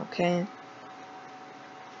 okay?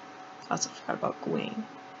 I also forgot about Gawain.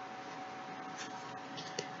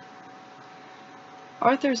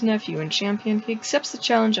 Arthur's nephew and champion, he accepts the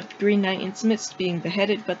challenge of the Green Knight and submits to being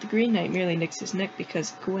beheaded, but the Green Knight merely nicks his neck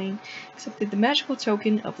because Gawain accepted the magical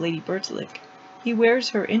token of Lady Bertalick. He wears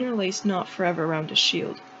her interlaced knot forever around his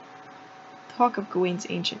shield. The Hawk of Gawain's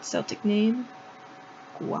ancient Celtic name,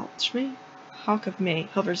 Gwalchmai, Hawk of May,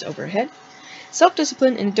 hovers overhead.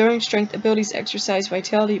 Self-discipline, enduring strength, abilities to exercise,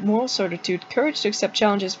 vitality, moral certitude, courage to accept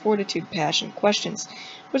challenges, fortitude, passion. Questions.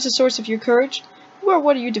 What is the source of your courage? Who or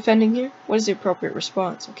what are you defending here? What is the appropriate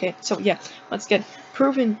response? Okay, so yeah, once again,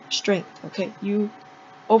 proven strength. Okay, you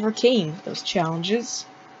overcame those challenges.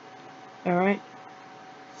 Alright.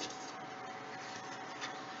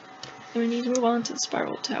 And we need to move on to the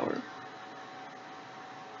Spiral Tower.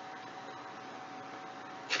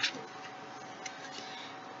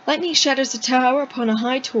 Lightning shatters the tower upon a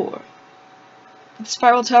high tour, but the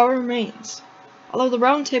Spiral Tower remains. Although the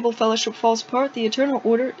Round Table Fellowship falls apart, the eternal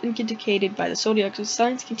order indicated by the zodiacal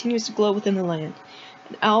signs continues to glow within the land.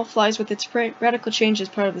 An owl flies with its prey. Radical change is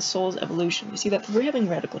part of the soul's evolution. You see that? We're having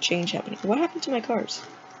radical change happening. What happened to my cars?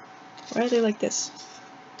 Why are they like this?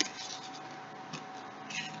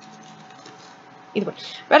 Either way,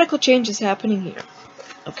 radical change is happening here.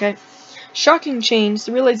 Okay? Shocking change,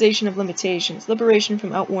 the realization of limitations, liberation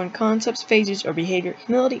from outworn concepts, phases, or behavior,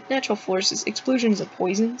 humility, natural forces, exclusions of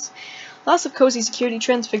poisons, loss of cozy security,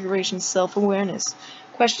 transfiguration, self-awareness.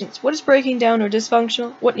 Questions. What is breaking down or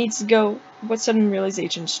dysfunctional? What needs to go? What sudden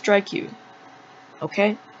realizations strike you?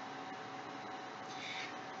 Okay?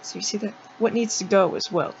 So you see that? What needs to go as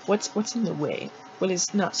well? What's in the way? What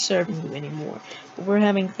is not serving you anymore? But we're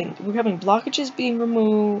having blockages being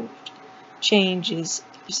removed, changes.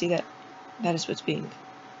 You see that? That is what's being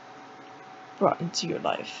brought into your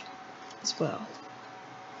life as well.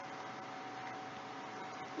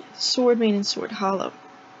 Sword Main and Sword Hollow.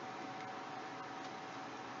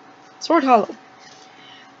 Sword Hollow.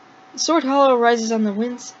 The Sword Hollow rises on the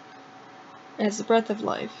winds as the breath of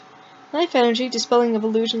life. Life energy, dispelling of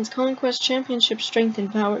illusions, conquest, championship, strength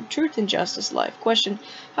and power, truth and justice, life. Question.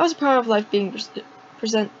 How is the power of life being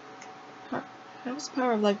present? How is the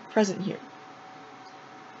power of life present here?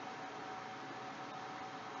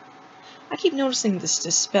 I keep noticing this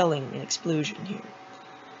dispelling and exclusion here.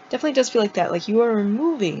 Definitely does feel like that. Like you are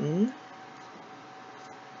removing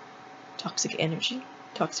toxic energy,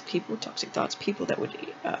 toxic people, toxic thoughts, people that would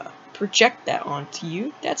project that onto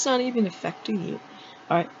you. That's not even affecting you.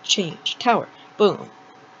 Alright, change. Tower. Boom.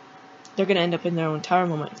 They're going to end up in their own tower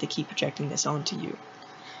moment if they keep projecting this onto you.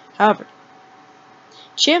 However,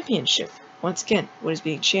 championship. Once again, what is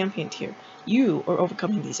being championed here? You are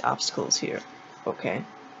overcoming these obstacles here. Okay?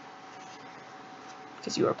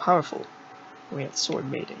 Because you are powerful. We have Sword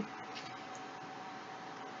Maiden.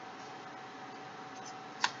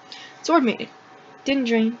 Sword Maiden.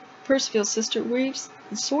 Dindrain, Percival's sister, weaves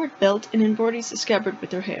the sword belt and embroiders the scabbard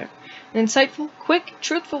with her hair. An insightful, quick,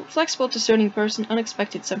 truthful, flexible, discerning person,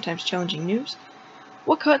 unexpected, sometimes challenging news.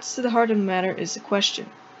 What cuts to the heart of the matter is the question.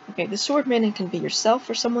 Okay, the Sword Maiden can be yourself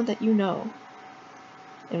or someone that you know.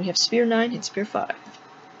 And we have Spear 9 and Spear 5.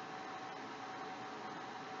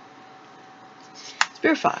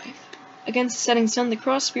 Spear 5. Against the setting sun, the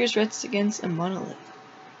cross spears rests against a monolith.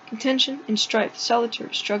 Contention and strife,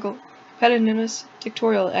 solitary struggle, competitiveness,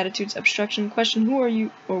 dictatorial attitudes, obstruction, question, who are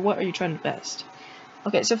you or what are you trying to best?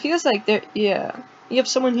 Okay, so it feels like you have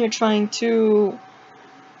someone here trying to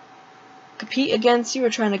compete against you or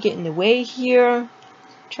trying to get in the way here,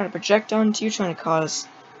 trying to project onto you, trying to cause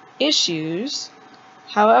issues.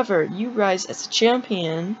 However, you rise as a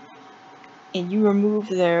champion and you remove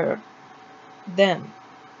them.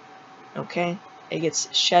 Okay? It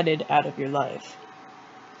gets shedded out of your life.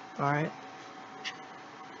 Alright?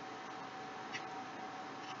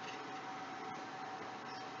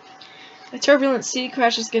 A turbulent sea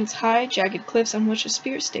crashes against high, jagged cliffs on which a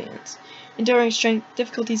spear stands. Enduring strength,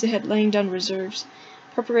 difficulties ahead, laying down reserves.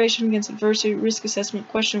 Preparation against adversity, risk assessment,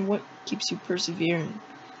 question what keeps you persevering.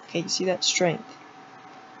 Okay, you see that strength.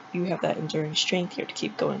 You have that enduring strength here to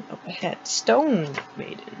keep going up ahead. Stone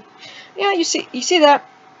Maiden. Yeah, you see that?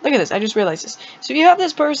 Look at this, I just realized this. So you have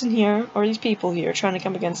this person here, or these people here, trying to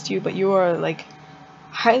come against you, but you are, like,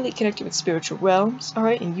 highly connected with spiritual realms,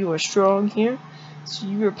 alright? And you are strong here. So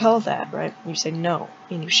you repel that, right? You say no,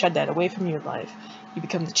 and you shed that away from your life. You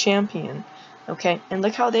become the champion, okay? And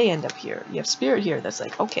look how they end up here. You have Spirit here that's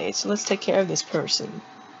like, okay, so let's take care of this person.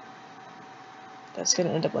 That's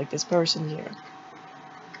gonna end up like this person here.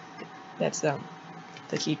 That's them.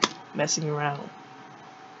 They keep messing around.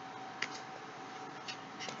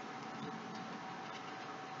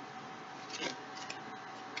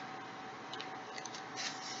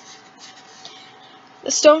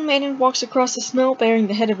 The Stone maiden walks across the snow bearing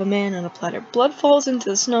the head of a man on a platter. Blood falls into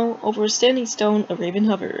the snow. Over a standing stone, a raven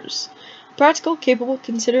hovers. Practical, capable,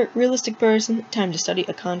 considerate, realistic person. Time to study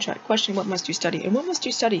a contract. Question: what must you study, and what must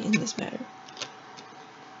you study in this matter?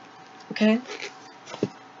 Okay?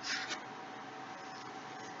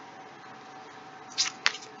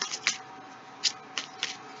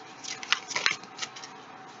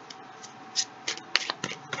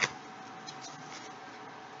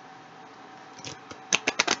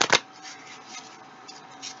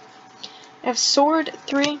 I have Sword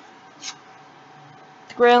 3,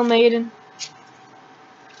 the Grail Maiden,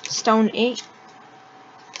 Stone 8,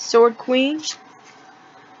 Sword Queen,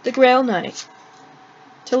 the Grail Knight,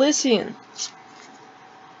 Talisian,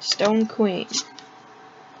 Stone Queen,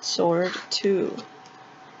 Sword 2.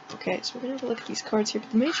 Okay, so we're going to have a look at these cards here,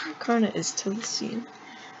 but the major arcana is Talisian.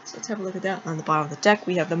 So let's have a look at that. On the bottom of the deck,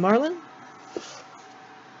 we have the Marlin.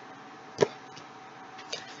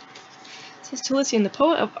 Talisian, the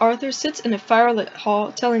poet of Arthur, sits in a firelit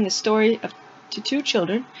hall telling the story to two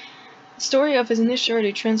children, the story of his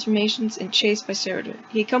initiatory transformations and chase by Saradin.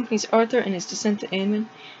 He accompanies Arthur in his descent to Anwen,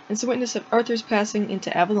 and is a witness of Arthur's passing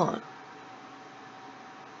into Avalon.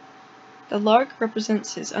 The lark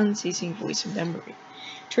represents his unceasing voice of memory.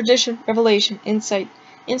 Tradition, revelation, insight,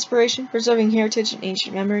 inspiration, preserving heritage and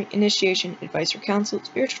ancient memory, initiation, advice or counsel,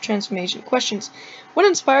 spiritual transformation. Questions: what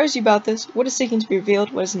inspires you about this? What is seeking to be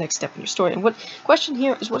revealed? What is the next step in your story? And what question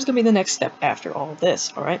here is, what's going to be the next step after all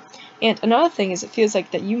this, alright? And another thing is, it feels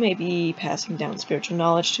like that you may be passing down spiritual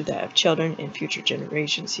knowledge to that of children and future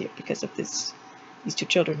generations here, because of these two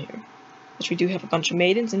children here. Which we do have a bunch of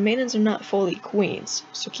maidens, and maidens are not fully queens,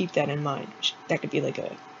 so keep that in mind. That could be like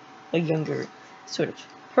a younger sort of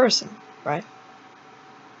person, right?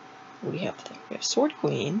 What do we have there? We have Sword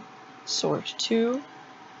Queen, Sword 2,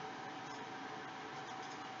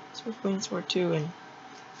 Sword Queen, Sword 2, and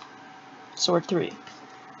Sword 3.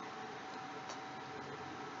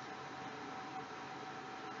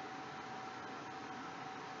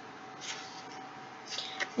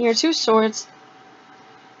 Here are two swords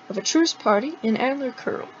of a truce party in antler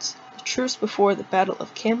curls. The truce before the Battle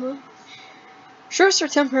of Camelot. Truce or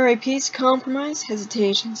temporary peace, compromise,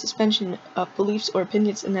 hesitation, suspension of beliefs or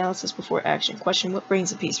opinions, analysis before action. Question: what brings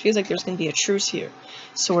the peace? Feels like there's going to be a truce here.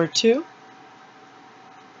 Sword 2.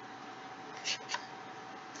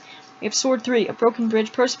 We have Sword 3, a broken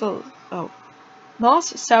bridge, Percival. Oh.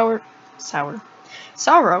 Loss, sorrow,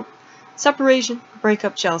 separation,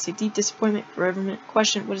 breakup, jealousy, deep disappointment, bereavement.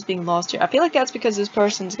 Question: what is being lost here? I feel like that's because this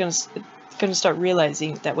person's going to start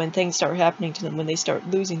realizing that when things start happening to them, when they start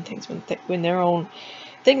losing things, when their own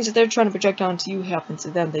things that they're trying to project onto you happen to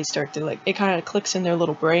them, they start to, like, it kind of clicks in their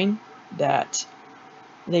little brain that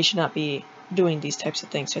they should not be doing these types of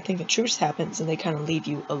things. So I think a truce happens and they kind of leave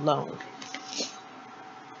you alone.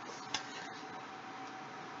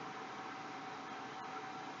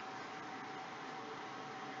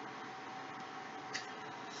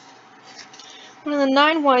 One of the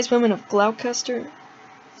 9 wise women of Gloucester,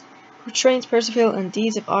 who trains Percival in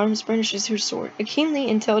deeds of arms, burnishes her sword. A keenly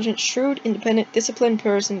intelligent, shrewd, independent, disciplined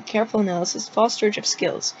person, careful analysis, fosterage of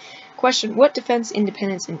skills. Question: what defense,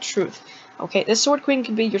 independence, and truth? Okay, this Sword Queen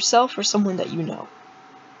can be yourself or someone that you know.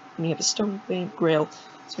 And you have a Stone Queen, Grail.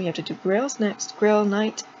 So we have to do Grails next. Grail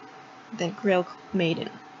Knight, then Grail Maiden.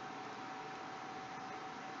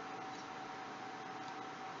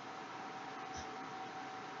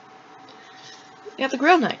 We have the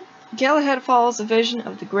Grail Knight. Galahad follows a vision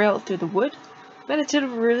of the Grail through the wood.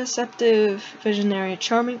 Meditative, receptive, visionary,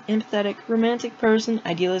 charming, empathetic, romantic person,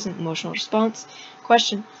 idealism, emotional response.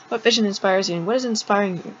 Question: what vision inspires you, and what is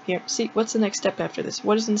inspiring you here? See, what's the next step after this?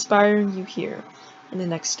 What is inspiring you here? And the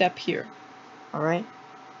next step here. Alright?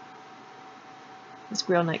 This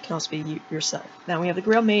Grail Knight can also be you yourself. Now we have the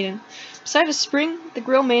Grail Maiden. Beside a spring, the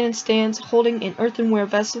Grail Maiden stands holding an earthenware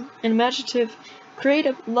vessel, an imaginative,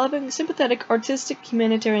 creative, loving, sympathetic, artistic,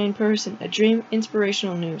 humanitarian person. A dream,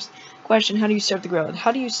 inspirational news. Question: how do you serve the Grail? And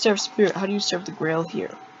how do you serve Spirit? How do you serve the Grail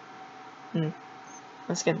here?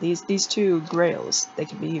 Once again, these two Grails, they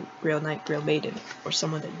can be Grail Knight, Grail Maiden, or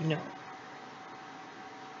someone that you know.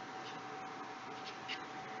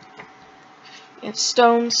 We have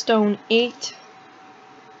Stone 8.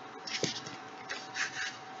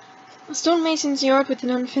 A stonemason's yard with an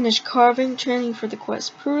unfinished carving, training for the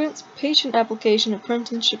quest. Prudence, patient application,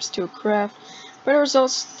 apprenticeships to a craft. Better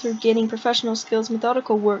results through gaining professional skills,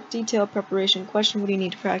 methodical work, detailed preparation. Question: what do you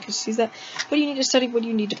need to practice? See that? What do you need to study? What do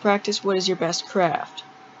you need to practice? What is your best craft?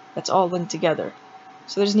 That's all linked together.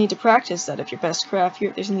 So there's a need to practice that of your best craft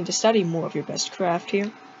here. There's a need to study more of your best craft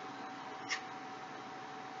here.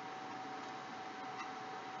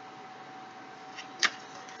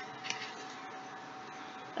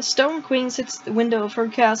 A stone queen sits at the window of her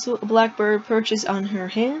castle. A black bird perches on her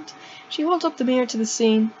hand. She holds up the mirror to the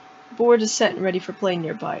scene. The board is set and ready for play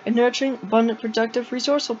nearby. A nurturing, abundant, productive,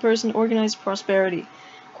 resourceful person, organized prosperity.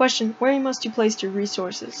 Question: where must you place your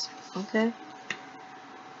resources? Okay.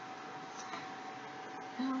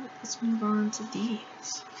 Now let's move on to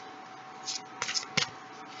these.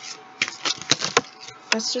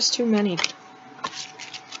 That's just too many.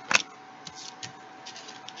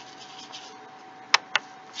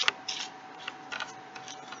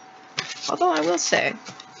 Although I will say,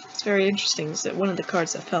 it's very interesting is that one of the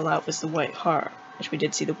cards that fell out was the White Heart, which we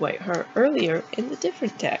did see the White Heart earlier in the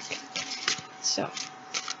different deck. So.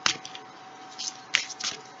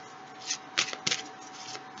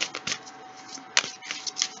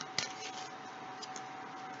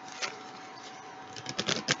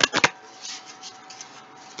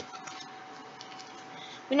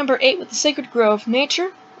 We're number 8 with the Sacred Grove.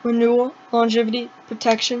 Nature, renewal, longevity,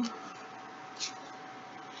 protection.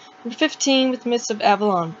 Number 15 with the Myths of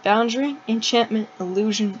Avalon. Boundary, enchantment,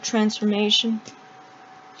 illusion, transformation.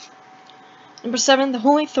 Number 7, the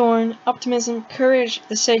Holy Thorn. Optimism, courage,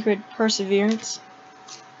 the sacred, perseverance.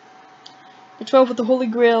 Number 12 with the Holy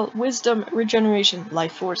Grail. Wisdom, regeneration,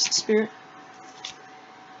 life force, spirit.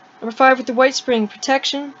 Number 5 with the White Spring.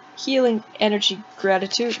 Protection, healing, energy,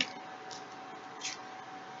 gratitude.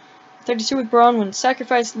 32 with Bronwyn.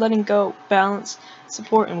 Sacrifice, letting go, balance,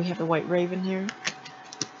 support, and we have the White Raven here.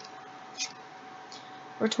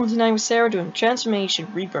 Number 29 with Saradoon. Transformation,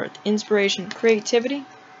 rebirth, inspiration, creativity.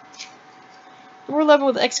 Number 11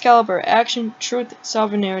 with Excalibur. Action, truth,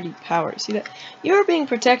 sovereignty, power. See that? You're being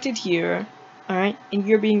protected here, alright? And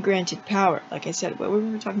you're being granted power. Like I said, what we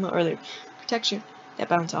were talking about earlier. Protection, that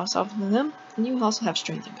bounces off of them. And you also have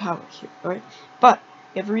strength and power here, alright? But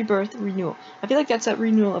you have rebirth, renewal. I feel like that's that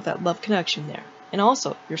renewal of that love connection there. And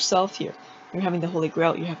also, yourself here. You're having the Holy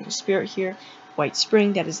Grail, you're having a spirit here. White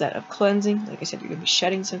Spring, that is that of cleansing. Like I said, you're going to be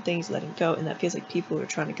shedding some things, letting go, and that feels like people are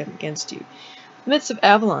trying to come against you. The Myths of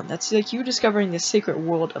Avalon, that's like you discovering the secret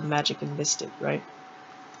world of magic and mystic, right?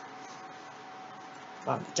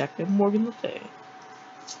 Bond Detective Morgan Le Fay.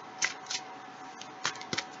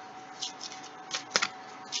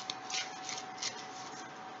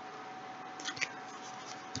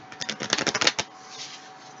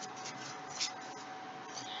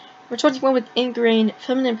 Number 21 with Ingrain,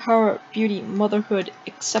 Feminine Power, Beauty, Motherhood,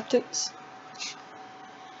 Acceptance.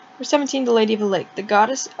 Number 17, the Lady of the Lake, the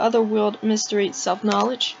Goddess, Otherworld, Mystery,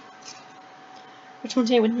 Self-Knowledge. Number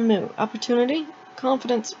 28 with Mamu, Opportunity,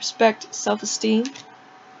 Confidence, Respect, Self-Esteem.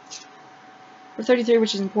 Number 33,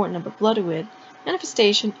 which is important, number Bloodwood,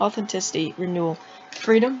 Manifestation, Authenticity, Renewal,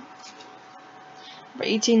 Freedom. Number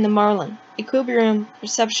 18, the Marlin, Equilibrium,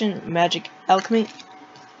 Perception, Magic, Alchemy.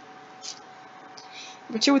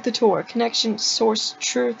 Number 2 with the Tor, Connection, Source,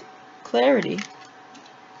 Truth, Clarity.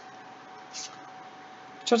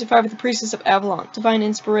 25 with the Priestess of Avalon, Divine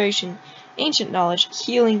Inspiration, Ancient Knowledge,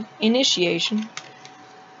 Healing, Initiation.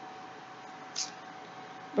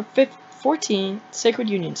 Number 14, Sacred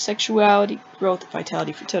Union, Sexuality, Growth,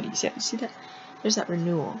 Vitality, Fertility. You see that? There's that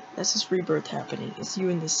renewal. That's this rebirth happening. It's you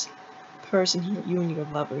and this person here, you and your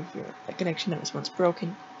lover here. That connection that was once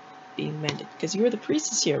broken, being mended, because you're the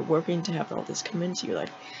priestess here working to have all this come into your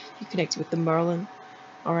life. You connect with the Merlin,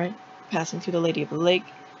 alright, passing through the Lady of the Lake.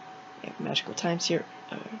 You have magical times here,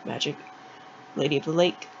 magic, Lady of the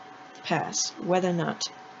Lake, pass, whether or not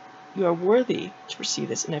you are worthy to receive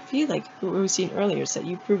this. And I feel like what we've seen earlier is that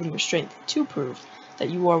you've proven your strength to prove that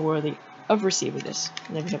you are worthy of receiving this.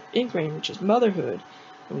 And then we have Ingrain, which is motherhood,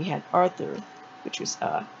 and we had Arthur, which was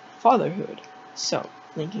fatherhood. So,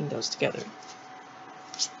 linking those together.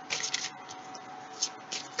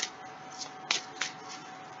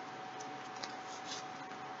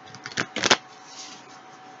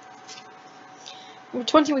 Number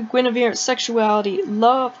 20 with Guinevere, Sexuality,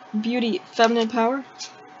 Love, Beauty, Feminine Power.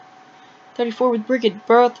 34 with Brigid,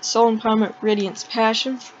 Birth, Soul Empowerment, Radiance,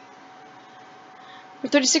 Passion. Number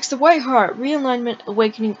 36 the White Heart, Realignment,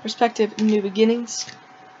 Awakening, Perspective, New Beginnings.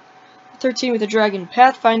 13 with the Dragon,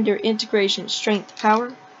 Pathfinder, Integration, Strength,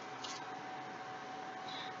 Power.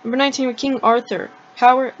 Number 19 with King Arthur,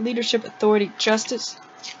 Power, Leadership, Authority, Justice.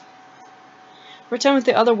 Number 10 with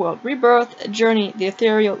the Otherworld, Rebirth, Journey, the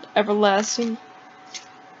Ethereal, Everlasting.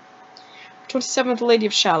 27th, the Lady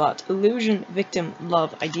of Shalott, Illusion, Victim,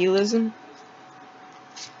 Love, Idealism.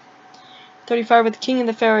 35 with the King in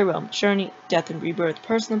the Fairy Realm, Journey, Death and Rebirth,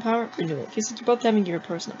 Personal Power, Renewal. Since you're both having your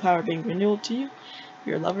personal power being renewed to you,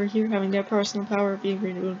 your lover here having their personal power being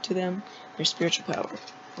renewed to them, their spiritual power.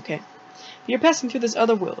 Okay? But you're passing through this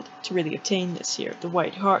other world to really obtain this here, the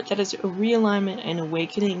White Heart. That is a realignment and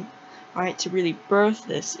awakening alright, to really birth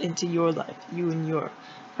this into your life, you and your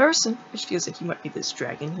person, which feels like you might be this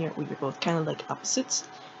dragon here, where you're both kind of like opposites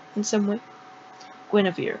in some way.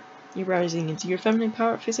 Guinevere, you're rising into your feminine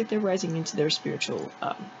power. It feels like they're rising into their spiritual,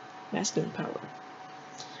 masculine power.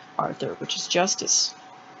 Arthur, which is justice.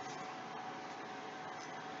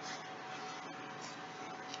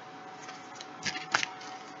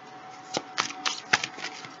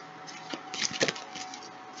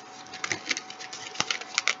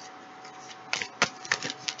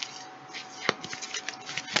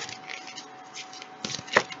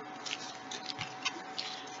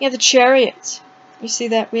 We have the Chariot. You see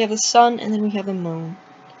that? We have the sun and then we have the moon.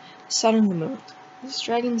 The sun and the moon. This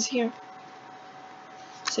dragon's here.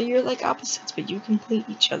 So you're like opposites, but you complete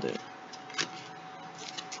each other. We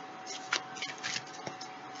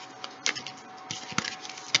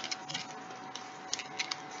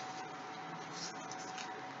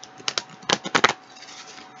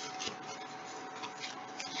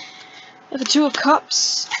have the Two of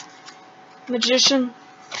Cups. Magician.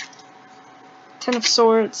 Ten of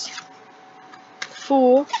Swords.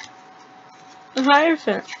 Fool. The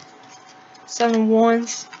Hierophant. Seven of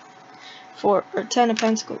Wands. Or 10 of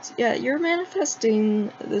Pentacles. Yeah, you're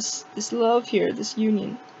manifesting this love here, this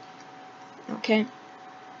union. Okay?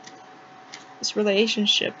 This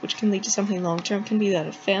relationship, which can lead to something long-term, can be that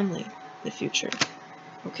of family in the future.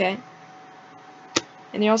 Okay?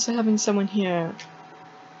 And you're also having someone here,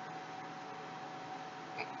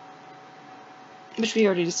 which we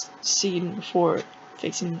already just seen before,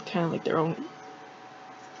 facing kind of like their own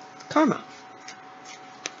karma.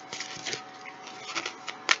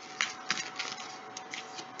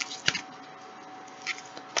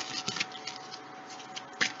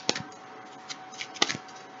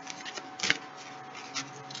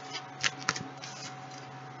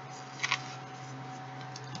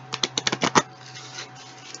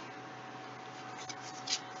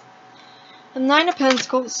 The Nine of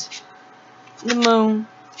Pentacles, the Moon,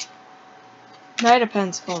 Knight of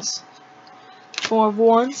Pentacles, Four of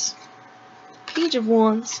Wands, Page of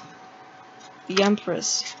Wands, the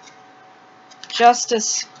Empress,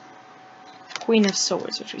 Justice, Queen of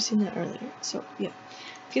Swords, which we've seen that earlier. So, yeah. It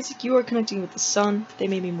feels like you are connecting with the Sun, they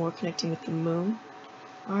may be more connecting with the Moon.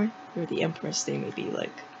 Alright? You're the Empress, they may be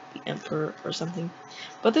like the Emperor or something.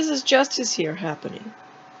 But this is justice here happening.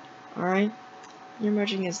 Alright? You're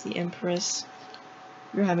emerging as the Empress.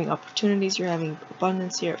 You're having opportunities, you're having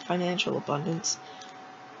abundance here, financial abundance.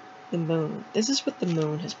 The Moon. This is what the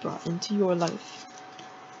Moon has brought into your life.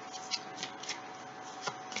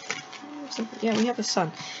 Yeah, we have the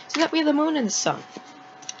Sun. So that we have the Moon and the Sun.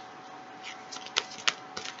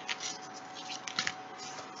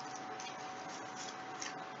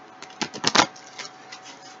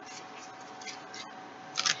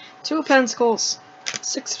 Two of Pentacles,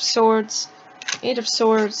 Six of Swords, Eight of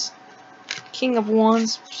Swords, King of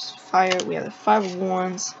Wands, which is fire. We have the Five of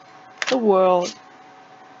Wands, the World,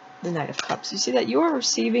 the Knight of Cups. You see that you are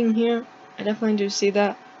receiving here? I definitely do see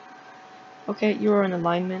that. Okay, you are in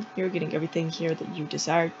alignment. You're getting everything here that you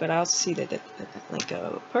desired, but I also see that like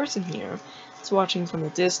a person here is watching from a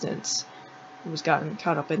distance who's gotten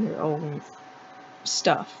caught up in their own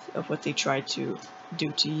stuff of what they tried to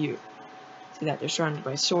do to you. See that they're surrounded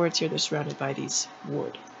by swords here, they're surrounded by these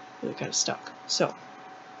wood. They're kind of stuck. So,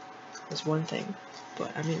 that's one thing.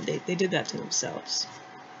 But, I mean, they did that to themselves.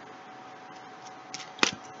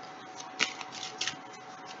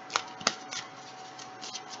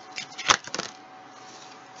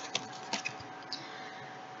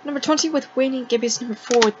 Number 20 with Waning Gibbous. Number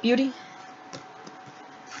 4 with Beauty.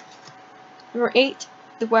 Number 8,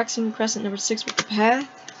 the Waxing Crescent. Number 6 with the Path.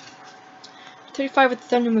 35 with the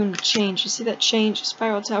Thunder Moon with Change. You see that change?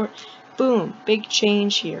 Spiral Tower. Boom. Big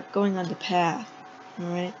change here. Going on the path.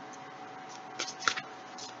 Alright?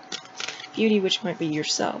 Beauty, which might be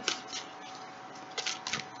yourself.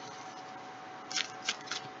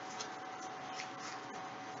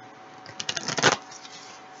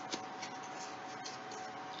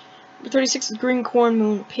 Number 36 is Green Corn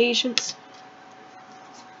Moon, Patience.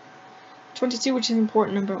 22, which is an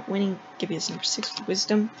important number, Waning Gibbous. Number 6 with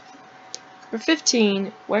Wisdom. Number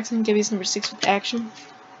 15, Waxing Gibbous. Number 6 with Action.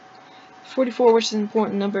 44, which is an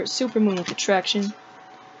important number, Super Moon with Attraction.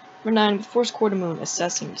 Number 9 with Force Quarter Moon,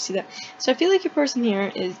 Assessing. You see that? So I feel like your person here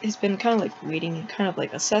has been kind of like waiting and kind of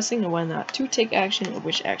like assessing and whether or not to take action or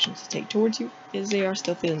which actions to take towards you, as they are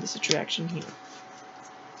still feeling this attraction here.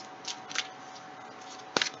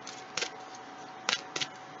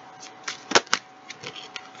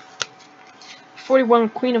 #41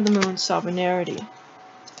 with Queen of the Moon, Sovereignty.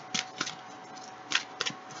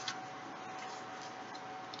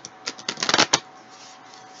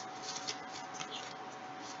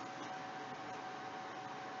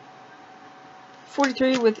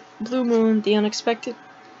 43 with Blue Moon, the unexpected.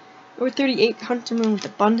 Number 38, Hunter Moon with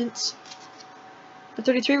abundance. Number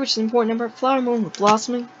 33, which is an important number, Flower Moon with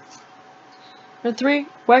blossoming. Number 3,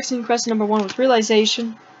 Waxing Crescent number 1 with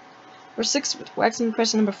realization. Number 6 with Waxing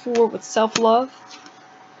Crescent number 4 with self-love.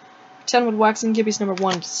 10 with Waxing Gibbous number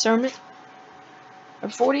 1 discernment.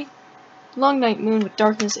 Number 40, Long Night Moon with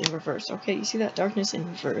darkness in reverse. Okay, you see that darkness in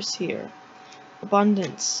reverse here.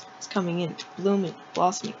 Abundance is coming in, blooming,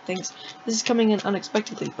 blossoming, things. This is coming in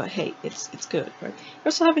unexpectedly, but hey, it's good, right? You're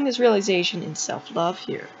also having this realization in self-love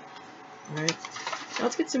here. Alright, now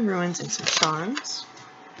let's get some ruins and some charms.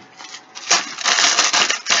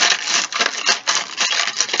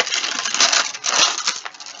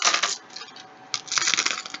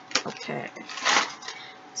 Okay.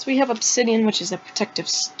 So we have obsidian, which is a protective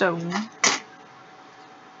stone.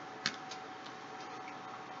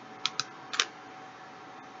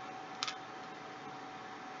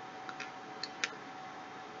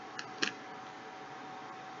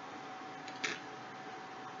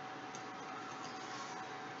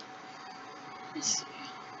 Let's see.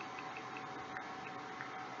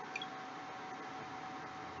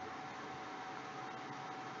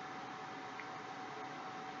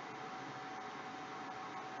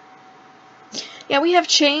 Yeah, we have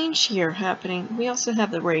change here happening. We also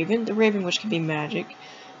have the Raven which can be magic,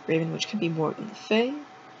 Raven which can be Morgan the Fae,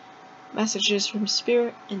 messages from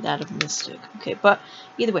Spirit, and that of Mystic. Okay, but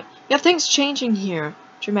either way, you have things changing here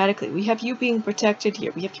dramatically. We have you being protected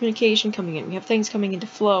here. We have communication coming in. We have things coming into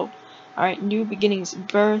flow. Alright, new beginnings,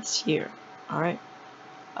 births here. Alright,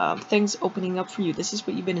 things opening up for you. This is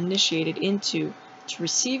what you've been initiated into to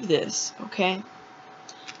receive this. Okay,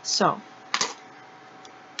 so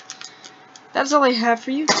that's all I have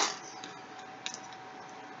for you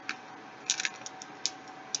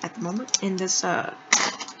at the moment. And this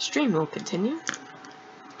stream will continue.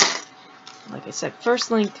 Like I said,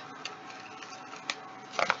 first link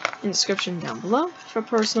in the description down below for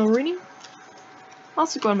personal reading.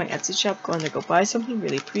 Also go on my Etsy shop, go on there, go buy something,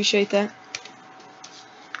 really appreciate that.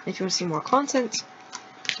 And if you want to see more content,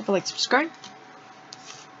 don't forget to subscribe.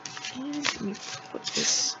 And let me put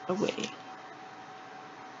this away.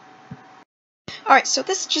 Alright, so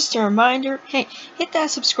this is just a reminder. Hey, hit that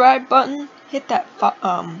subscribe button, hit that,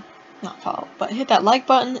 not follow, but hit that like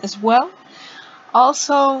button as well.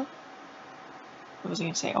 Also, what was I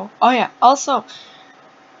going to say? Oh yeah, also,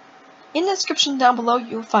 in the description down below,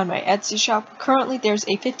 you'll find my Etsy shop. Currently, there's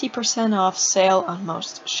a 50% off sale on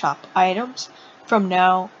most shop items from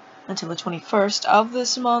now until the 21st of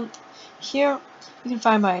this month. Here, you can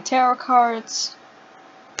find my tarot cards,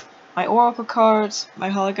 my oracle cards, my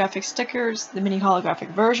holographic stickers, the mini holographic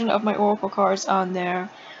version of my oracle cards on there,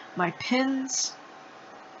 my pins,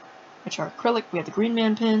 which are acrylic. We have the Green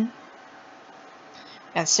Man pin,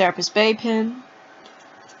 and Serapis Bay pin,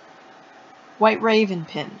 White Raven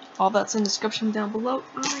pin. All that's in the description down below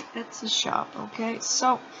on my Etsy shop. Okay,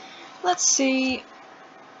 so let's see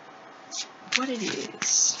what it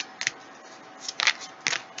is.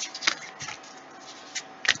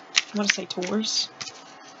 I want to say Taurus.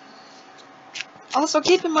 Also,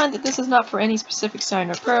 keep in mind that this is not for any specific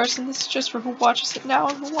sign or person. This is just for who watches it now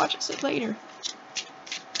and who watches it later.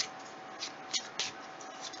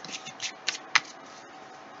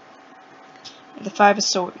 And the Five of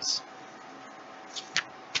Swords.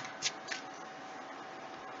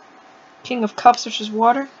 King of Cups, which is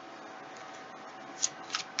water.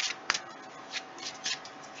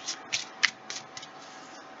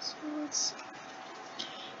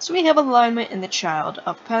 So we have alignment in the Child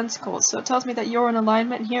of Pentacles. So it tells me that you're in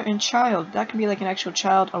alignment here in Child. That can be like an actual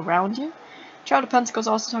child around you. Child of Pentacles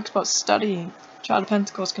also talks about studying. Child of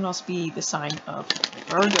Pentacles can also be the sign of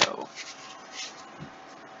Virgo.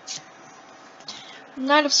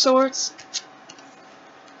 Knight of Swords.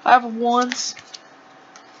 Five of Wands.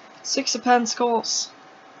 Six of Pentacles.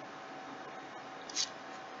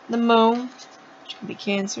 The Moon, which can be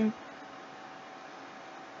Cancer.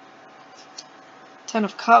 Ten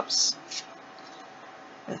of Cups.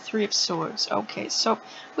 And the Three of Swords. Okay, so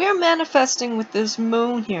we are manifesting with this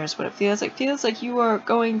moon here is what it feels like. It feels like you are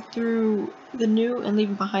going through the new and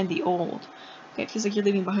leaving behind the old. Okay, it feels like you're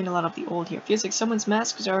leaving behind a lot of the old here. It feels like someone's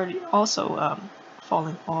mask is already also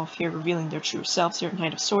falling off here, revealing their true selves here.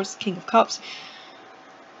 Knight of Swords, King of Cups.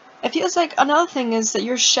 It feels like another thing is that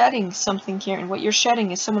you're shedding something here, and what you're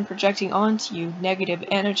shedding is someone projecting onto you negative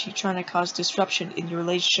energy, trying to cause disruption in your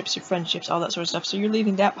relationships, your friendships, all that sort of stuff. So you're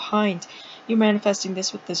leaving that behind. You're manifesting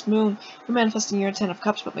this with this moon. You're manifesting your Ten of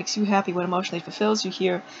Cups, what makes you happy, what emotionally fulfills you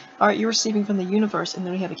here. Alright, you're receiving from the universe, and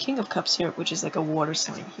then we have a King of Cups here, which is like a water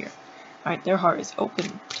sign here. Alright, their heart is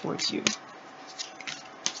open towards you.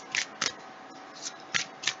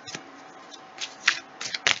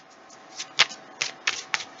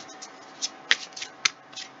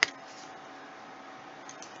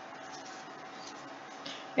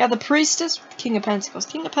 We have the Priestess, King of Pentacles.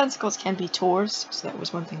 King of Pentacles can be Taurus, so that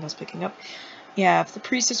was one thing I was picking up. You have the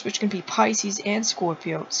Priestess, which can be Pisces and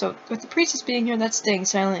Scorpio. So with the Priestess being here, that's staying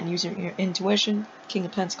silent and using your intuition. King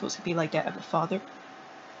of Pentacles could be like that of the Father.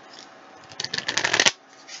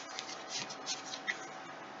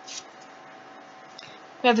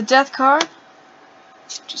 We have the Death card,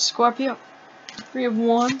 which is Scorpio. Three of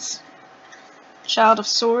Wands, Child of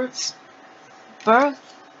Swords, Birth,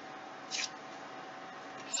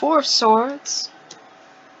 Four of Swords,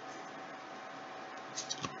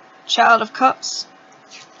 Child of Cups,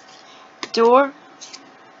 Door,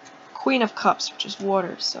 Queen of Cups, which is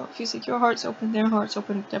water. So if you see your heart's open, their heart's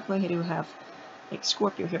open, definitely do have like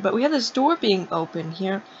Scorpio here. But we have this door being open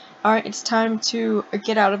here. Alright, it's time to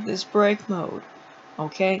get out of this break mode.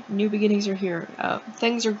 Okay, new beginnings are here.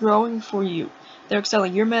 Things are growing for you. They're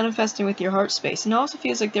excelling. You're manifesting with your heart space. And it also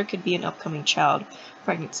feels like there could be an upcoming child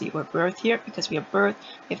pregnancy or birth here, because we have birth.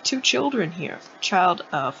 We have two children here. Child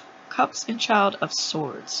of Cups and Child of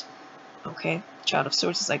Swords. Okay, Child of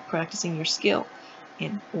Swords is like practicing your skill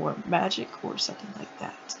in or magic or something like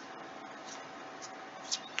that.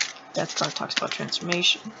 Death card talks about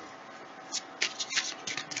transformation.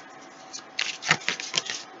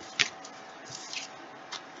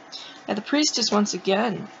 And the Priestess once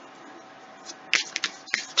again.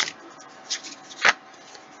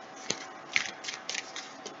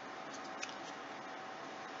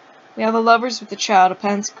 We have the Lovers with the Child of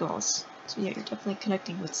Pentacles. So yeah, you're definitely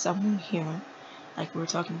connecting with someone here. Like we were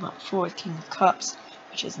talking about before with King of Cups,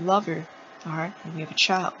 which is lover. Alright, and we have a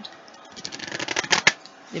child.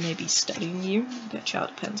 They may be studying you. The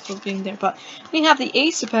Child of Pentacles being there. But we have the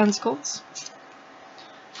Ace of Pentacles.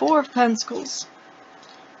 Four of Pentacles.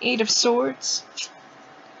 Eight of Swords.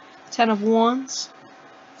 Ten of Wands.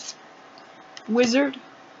 Wizard.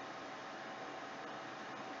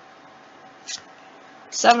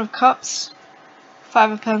 Seven of Cups.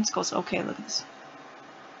 Five of Pentacles. Okay, look at this.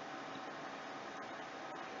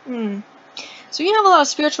 So you have a lot of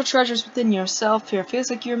spiritual treasures within yourself here. It feels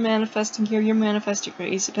like you're manifesting here. You're manifesting your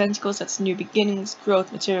Ace of Pentacles. That's new beginnings,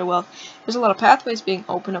 growth, material wealth. There's a lot of pathways being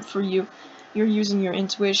opened up for you. You're using your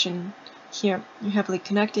intuition here. You're heavily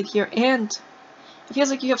connected here. And it feels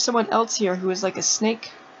like you have someone else here who is like a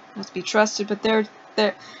snake. Not to be trusted, but they're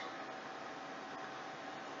the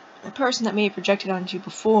person that may have projected onto you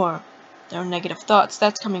before. Their negative thoughts,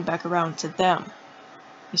 that's coming back around to them.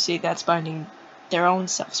 You see, that's binding their own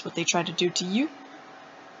selves. What they try to do to you,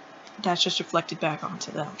 that's just reflected back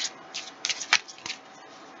onto them.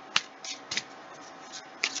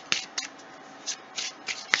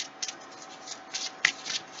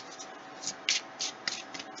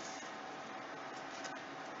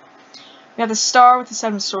 We have the Star with the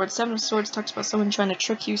Seven of Swords. Seven of Swords talks about someone trying to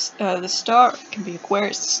trick you. The Star can be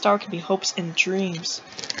Aquarius. The Star can be hopes and dreams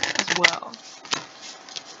as well.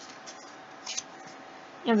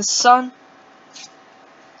 You have the Sun,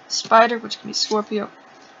 Spider, which can be Scorpio,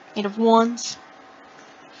 Eight of Wands,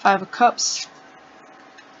 Five of Cups,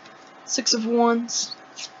 Six of Wands,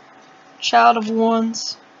 Child of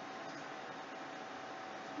Wands,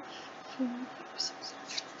 4, 5, 6,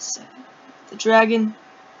 7, the Dragon,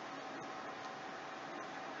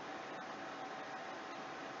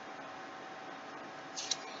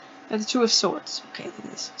 and the Two of Swords. Okay, look at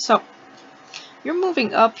this. So, you're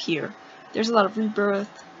moving up here. There's a lot of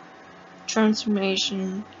rebirth,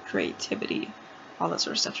 transformation, creativity, all that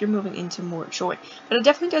sort of stuff. You're moving into more joy. But it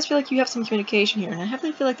definitely does feel like you have some communication here, and I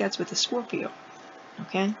definitely feel like that's with the Scorpio.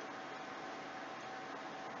 Okay?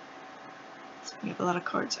 So we have a lot of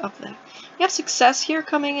cards up there. You have success here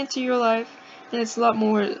coming into your life, and it's a lot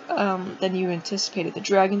more than you anticipated. The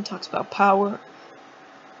Dragon talks about power,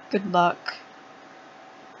 good luck,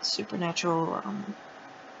 supernatural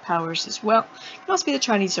powers as well. It can also be the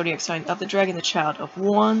Chinese zodiac sign of the Dragon, the Child of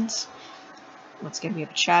Wands. Once again, we have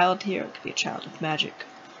a child here. It could be a child of magic.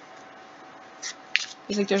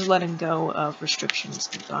 Feels like there's letting go of restrictions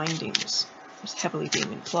and bindings. It's heavily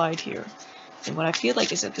being implied here. And what I feel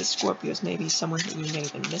like is that this Scorpio is maybe someone that you may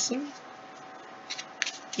have been missing.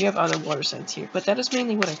 You have other water signs here, but that is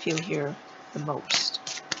mainly what I feel here the most.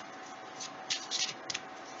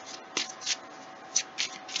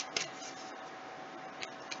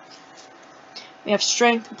 We have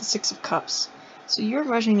Strength with the Six of Cups. So you're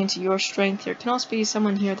emerging into your strength here. It can also be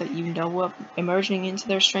someone here that you know of emerging into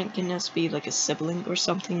their strength. It can also be like a sibling or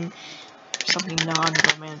something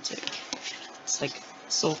non-romantic. It's like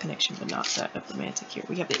soul connection, but not that of romantic here.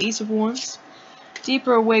 We have the Ace of Wands,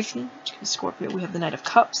 Deeper Awakening, which is Scorpio. We have the Knight of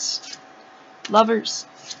Cups, Lovers,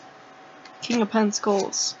 King of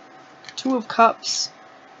Pentacles, Two of Cups,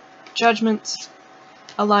 Judgment,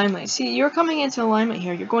 alignment. See, you're coming into alignment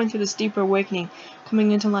here. You're going through this deeper awakening,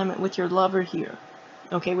 coming into alignment with your lover here.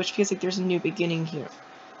 Okay, which feels like there's a new beginning here.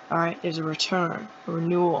 Alright, there's a return, a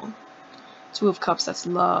renewal. Two of Cups, that's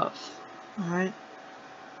love. Alright.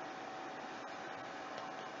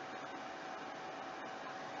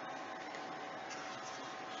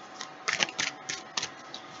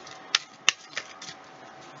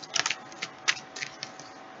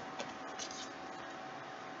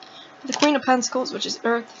 The Queen of Pentacles, which is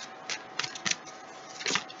Earth.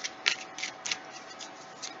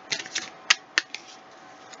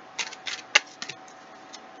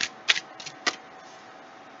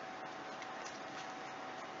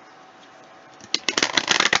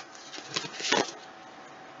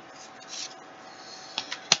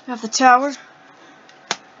 We have the Tower,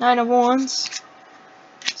 Nine of Wands,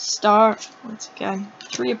 Star, once again,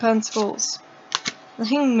 Three of Pentacles, the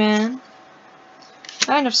Hangman,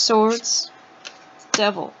 Nine of Swords,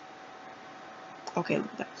 Devil. Okay,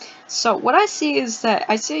 look at that. So what I see is that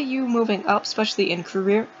I see you moving up, especially in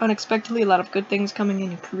career, unexpectedly, a lot of good things coming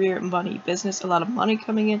in career, money, business, a lot of money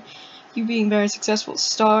coming in, you being very successful.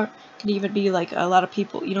 Star could even be like a lot of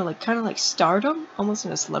people, you know, like kind of like stardom, almost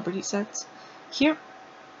in a celebrity sense. Here,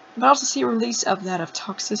 but I also see a release of that of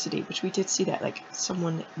toxicity, which we did see that, like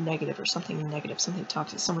someone negative or something negative, something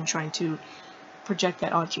toxic, someone trying to project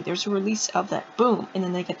that onto you. There's a release of that, boom, and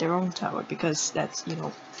then they get their own tower, because that's, you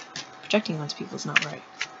know, projecting onto people is not right.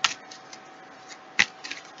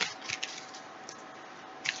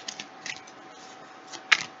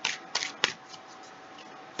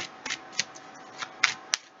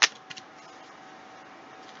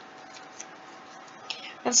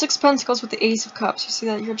 And Six of Pentacles with the Ace of Cups. You see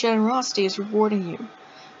that your generosity is rewarding you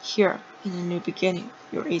here in a new beginning.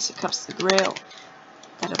 Your Ace of Cups, the Grail,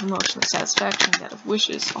 that of emotional satisfaction, that of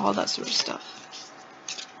wishes, all that sort of stuff.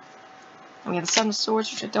 And we have the Seven of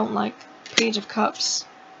Swords, which I don't like, Page of Cups,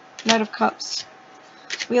 Knight of Cups,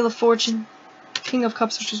 Wheel of Fortune, King of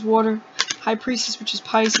Cups, which is water, High Priestess, which is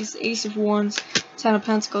Pisces, Ace of Wands, Ten of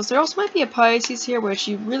Pentacles. There also might be a Pisces here, which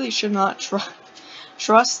you really should not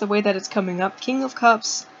trust the way that it's coming up. King of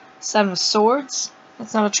Cups, Seven of Swords.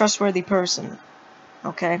 That's not a trustworthy person.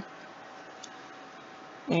 Okay?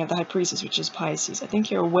 And you have the High Priestess, which is Pisces. I think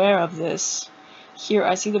you're aware of this. Here,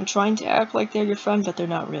 I see them trying to act like they're your friend, but they're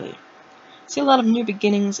not really. I see a lot of new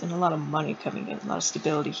beginnings and a lot of money coming in. A lot of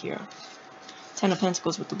stability here. Ten of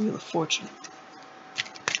Pentacles with the Wheel of Fortune.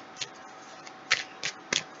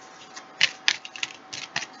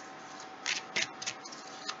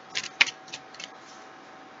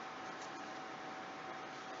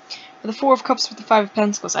 The Four of Cups with the Five of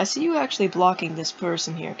Pentacles. I see you actually blocking this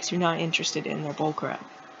person here because you're not interested in their bullcrap.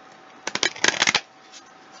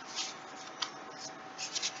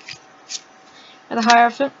 And the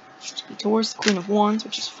Hierophant, which is Taurus, Queen of Wands,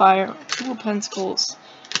 which is Fire, Two of Pentacles,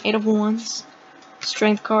 Eight of Wands,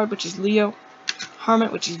 Strength card, which is Leo,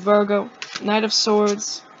 Hermit, which is Virgo, Knight of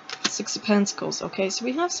Swords, Six of Pentacles. Okay, so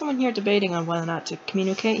we have someone here debating on whether or not to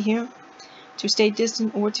communicate here, to stay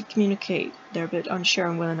distant, or to communicate. They're a bit unsure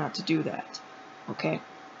on whether or not to do that. Okay?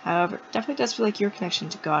 However, definitely does feel like your connection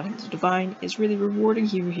to God and the Divine is really rewarding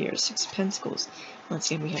you here. Six of Pentacles.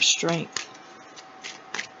 Once again, we have Strength.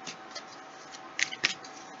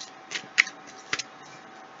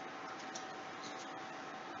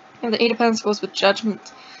 And the Eight of Pentacles with Judgment.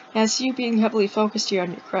 And I see you being heavily focused here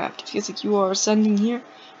on your craft. It feels like you are ascending here,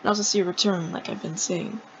 and also see a return, like I've been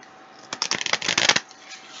saying.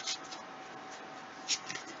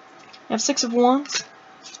 You have Six of Wands,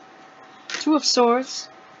 Two of Swords,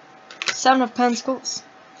 Seven of Pentacles,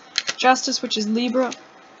 Justice, which is Libra,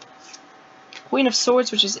 Queen of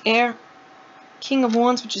Swords, which is Air, King of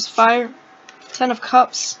Wands, which is Fire, Ten of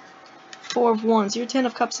Cups, Four of Wands. Your Ten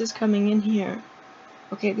of Cups is coming in here.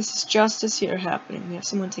 Okay, this is justice here happening. We have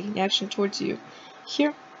someone taking action towards you.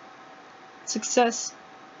 Here, success,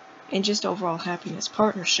 and just overall happiness.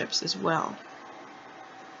 Partnerships as well.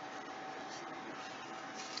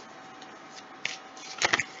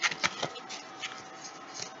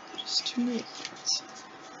 Just too many cards.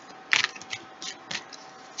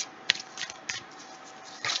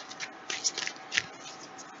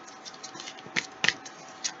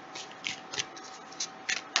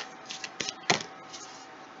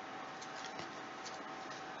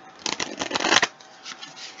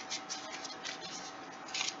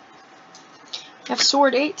 We have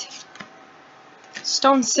Sword 8,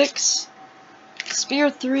 Stone 6, Spear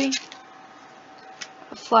 3,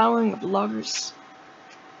 a Flowering of Lovers,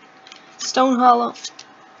 Stone Hollow,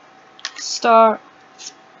 Star,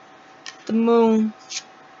 the Moon,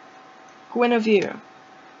 Guinevere.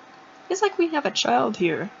 It's like we have a child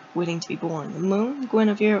here. waiting to be born. The moon,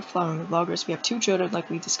 Guinevere, flowering with Logos. We have 2 children, like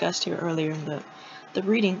we discussed here earlier in the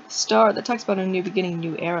reading. Star, that talks about a new beginning,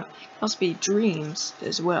 new era. It can also be dreams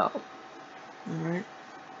as well. Alright.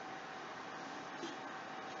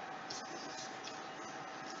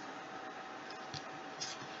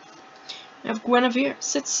 We have Guinevere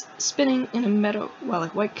sits spinning in a meadow while a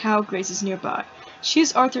white cow grazes nearby. She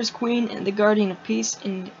is Arthur's queen and the guardian of peace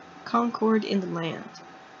and concord in the land.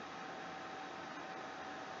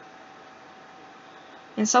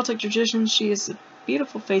 In Celtic tradition, she is the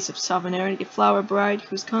beautiful face of sovereignty, a flower bride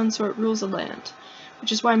whose consort rules the land,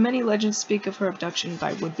 which is why many legends speak of her abduction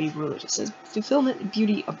by would-be rulers. It says fulfillment,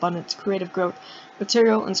 beauty, abundance, creative growth,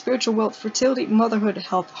 material and spiritual wealth, fertility, motherhood,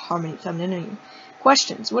 health, harmony, femininity.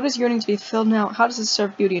 Questions. What is yearning to be fulfilled now? How does it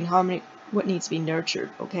serve beauty and harmony? What needs to be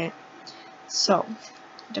nurtured? Okay. So,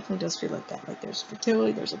 it definitely does feel like that. Like there's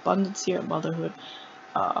fertility, there's abundance here, motherhood,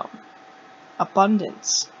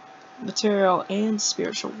 abundance, material, and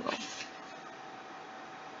spiritual wealth.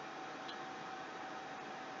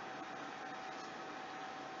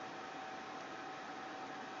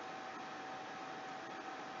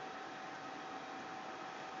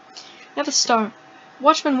 We have a star.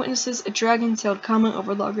 Watchman witnesses a dragon-tailed comet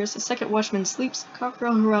over Logos. A second watchman sleeps.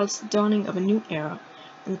 Cockerel heralds the dawning of a new era,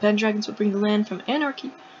 and the Pendragons will bring the land from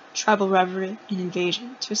anarchy, tribal rivalry, and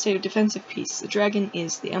invasion to a state of defensive peace. The dragon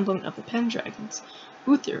is the emblem of the Pendragons,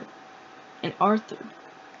 Uther, and Arthur.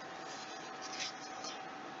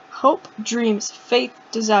 Hope, dreams, faith,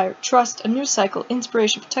 desire, trust, a new cycle,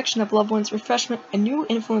 inspiration, protection of loved ones, refreshment, a new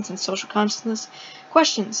influence in social consciousness.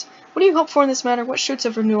 Questions. What do you hope for in this matter? What shoots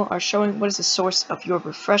of renewal are showing? What is the source of your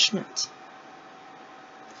refreshment?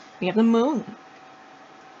 We have the moon.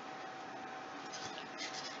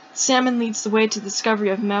 Salmon leads the way to the discovery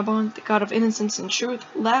of Mabon, the god of innocence and truth,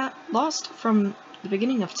 lost from the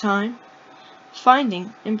beginning of time,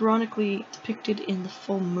 finding embryonically depicted in the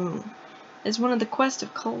full moon. As one of the quest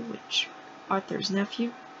of Coleridge, Arthur's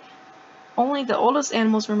nephew. Only the oldest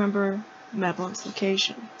animals remember Mabon's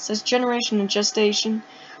location. It says generation and gestation,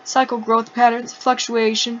 cycle growth patterns,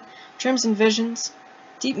 fluctuation, dreams and visions,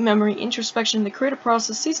 deep memory, introspection, the creative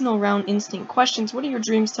process, seasonal round instinct. Questions. What are your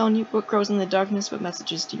dreams telling you? What grows in the darkness? What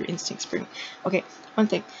messages do your instincts bring? Okay, one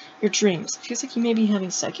thing. Your dreams. It feels like you may be having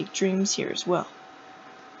psychic dreams here as well.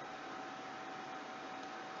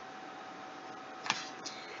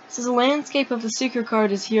 It says the landscape of the Seeker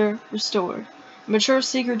card is here restored. A mature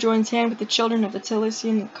Seeker joins hand with the children of the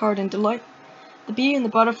Tillysian card in delight. The bee and the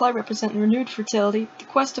butterfly represent renewed fertility. The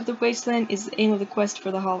quest of the wasteland is the aim of the quest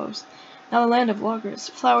for the hollows. Now the land of Logos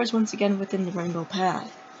flowers once again within the rainbow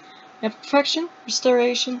path. We have perfection,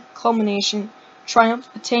 restoration, culmination, triumph,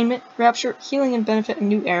 attainment, rapture, healing and benefit, a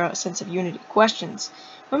new era, a sense of unity. Questions.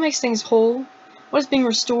 What makes things whole? What is being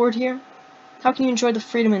restored here? How can you enjoy the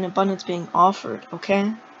freedom and abundance being offered?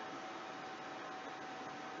 Okay?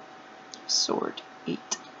 Sword, 8.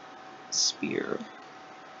 Spear,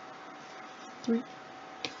 3.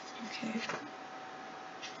 Okay.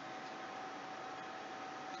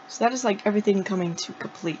 So that is like everything coming to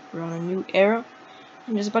complete. We're on a new era,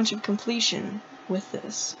 and there's a bunch of completion with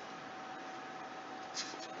this.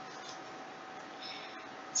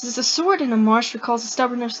 This is a sword in a marsh recalls the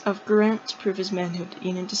stubbornness of Geraint to prove his manhood,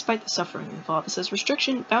 even despite the suffering involved. It says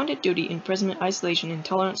restriction, bounded duty, imprisonment, isolation,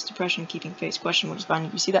 intolerance, depression, keeping face. Question, what is binding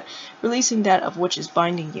you? You see that? Releasing that of which is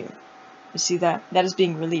binding you. You see that? That is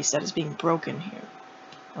being released. That is being broken here.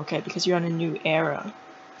 Okay, because you're on a new era.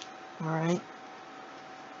 Alright?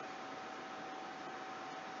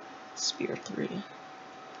 Spear 3.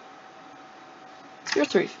 Spear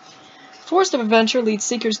 3. Forest of Adventure leads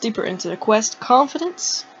seekers deeper into the quest.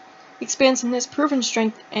 Confidence, expansiveness, proven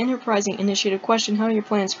strength, enterprising initiative. Question, how are your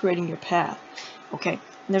plans creating your path? Okay, and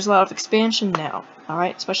there's a lot of expansion now,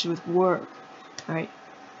 alright, especially with work, alright,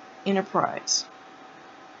 enterprise.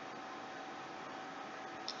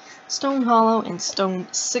 Stone Hollow and Stone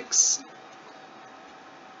 6.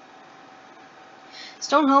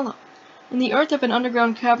 Stone Hollow. In the earth of an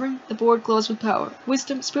underground cavern, the board glows with power.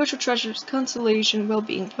 Wisdom, spiritual treasures, consolation,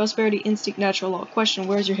 well-being, prosperity, instinct, natural law. Question,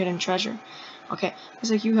 where's your hidden treasure? Okay, looks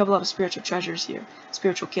like you have a lot of spiritual treasures here.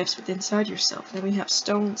 Spiritual gifts within inside yourself. Then we have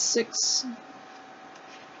Stone 6.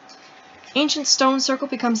 Ancient stone circle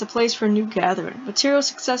becomes a place for a new gathering. Material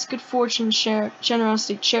success, good fortune, share,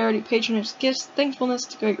 generosity, charity, patronage, gifts, thankfulness,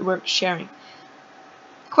 to great work, sharing.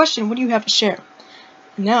 Question, what do you have to share?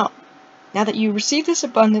 Now that you receive this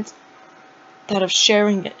abundance, that of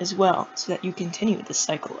sharing it as well, so that you continue the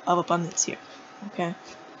cycle of abundance here. Okay?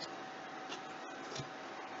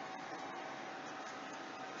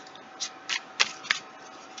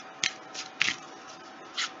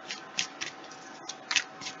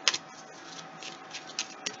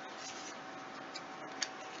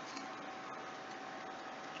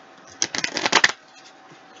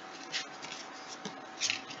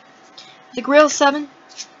 The Grail 7,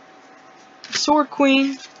 Sword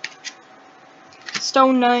Queen,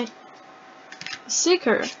 Stone Knight,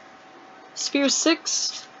 Seeker, Spear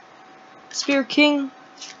 6, Spear King,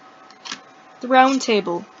 the Round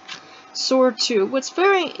Table, Sword 2. What's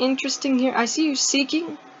very interesting here, I see you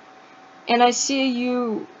seeking, and I see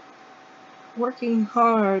you working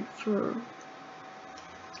hard for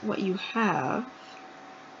what you have.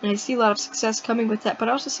 And I see a lot of success coming with that, but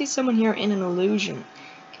I also see someone here in an illusion.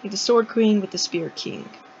 Okay, the Sword Queen with the Spear King.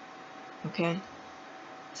 Okay?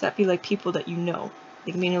 So that'd be like people that you know.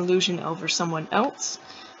 They can be an illusion over someone else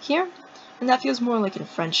here. And that feels more like a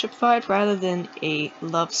friendship vibe rather than a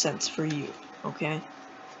love sense for you. Okay?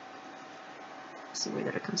 That's the way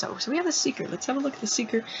that it comes out. So we have the Seeker. Let's have a look at the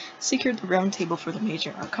Seeker. Seeker, the Round Table for the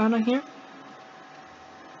Major Arcana here.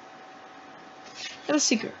 We have a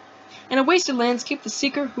Seeker. In a wasted landscape, the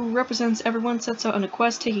Seeker, who represents everyone, sets out on a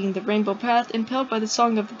quest taking the Rainbow Path, impelled by the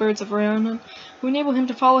song of the birds of Rhiannon, who enable him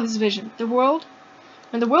to follow his vision.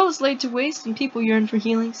 When the world is laid to waste and people yearn for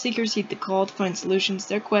healing, Seekers heed the call to find solutions.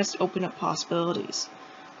 Their quests open up possibilities.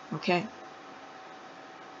 Okay?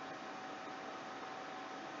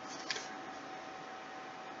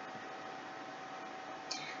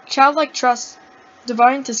 Childlike trust,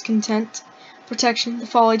 divine discontent, protection, the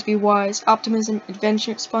folly to be wise, optimism,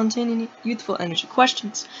 adventure, spontaneity, youthful energy.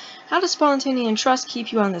 Questions. How does spontaneity and trust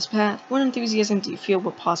keep you on this path? What enthusiasm do you feel?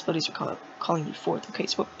 What possibilities are calling you forth? Okay,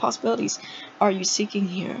 so what possibilities are you seeking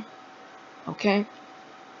here? Okay?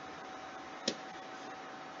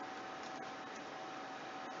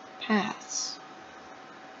 Paths.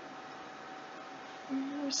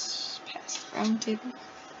 Where's paths? Round table.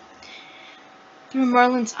 Through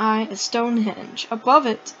Merlin's eye, a Stonehenge. Above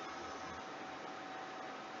it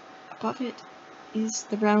is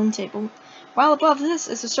the Round Table, while above this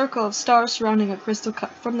is a circle of stars surrounding a crystal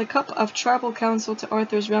cup. From the cup of tribal council to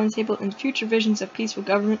Arthur's Round Table and future visions of peaceful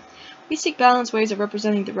government, we seek balanced ways of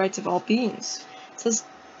representing the rights of all beings. It says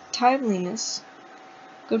timeliness,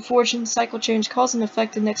 good fortune, cycle change, cause and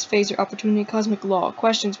effect, the next phase or opportunity, cosmic law.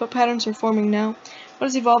 Questions. What patterns are forming now? What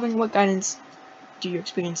is evolving? What guidance do your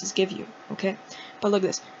experiences give you? Okay? But look at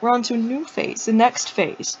this. We're on to a new phase, the next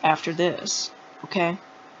phase after this. Okay?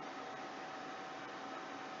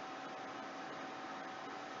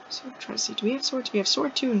 So I'm trying to see, do we have swords? We have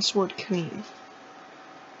Sword 2 and Sword Queen.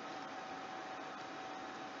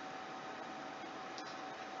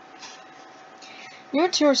 Near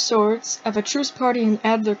to our swords of a truce party and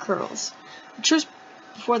Adler curls. A truce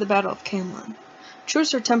before the Battle of Camlan.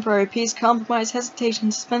 Truce or temporary peace, compromise,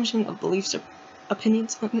 hesitation, suspension of beliefs or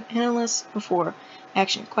opinions, analysis before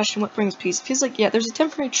action. Question, what brings peace? It feels like, yeah, there's a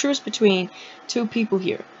temporary truce between two people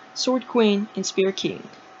here. Sword Queen and Spear King.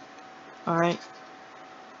 Alright.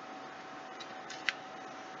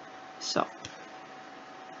 So,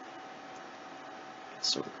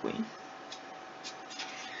 Sword Queen.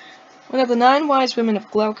 One of the 9 wise women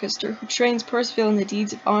of Gloucester, who trains Percival in the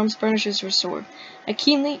deeds of arms, furnishes her sword. A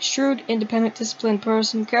keenly, shrewd, independent, disciplined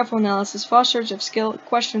person, careful analysis, fosterers of skill,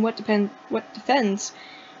 question what defends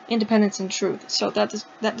independence and truth. So that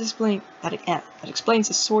explains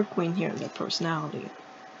the Sword Queen here and their personality.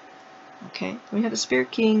 Okay, we have the Spear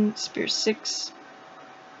King, Spear 6.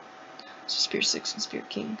 So Spear 6 and Spear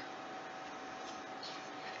King.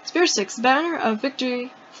 Spear 6, the banner of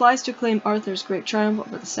victory flies to acclaim Arthur's great triumph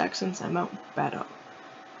over the Saxons at Mount Baddow.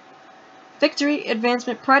 Victory,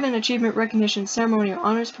 advancement, pride and achievement, recognition, ceremonial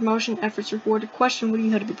honors, promotion, efforts rewarded. Question, what do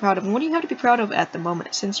you have to be proud of? And what do you have to be proud of at the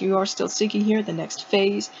moment, since you are still seeking here, the next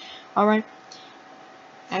phase? Alright,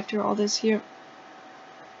 after all this here,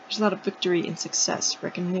 there's a lot of victory and success,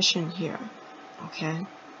 recognition here. Okay?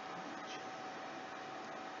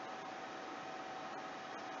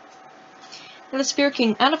 Now the Spear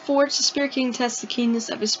King. Out of Forge, the Spear King tests the keenness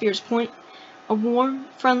of his spear's point. A warm,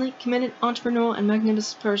 friendly, committed, entrepreneurial, and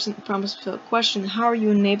magnificent person promises to fill a question. How are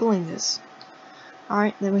you enabling this?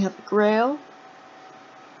 Alright, then we have the Grail.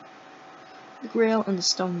 The Grail and the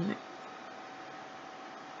Stone Knight.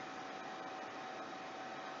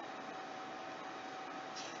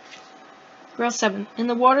 Grail 7. In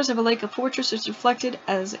the waters of a lake, a fortress is reflected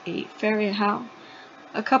as a fairy how.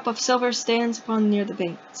 A cup of silver stands upon near the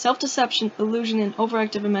bank. Self-deception, illusion, and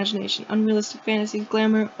overactive imagination. Unrealistic fantasies,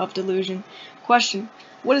 glamour of delusion. Question,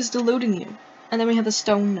 what is deluding you? And then we have the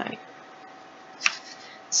Stone Knight.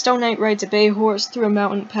 Stone Knight rides a bay horse through a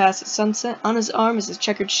mountain pass at sunset. On his arm is his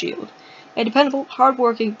checkered shield. A dependable,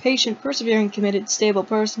 hard-working, patient, persevering, committed, stable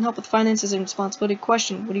person. Help with finances and responsibility.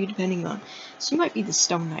 Question, what are you depending on? So you might be the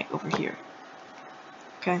Stone Knight over here.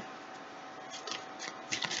 Okay?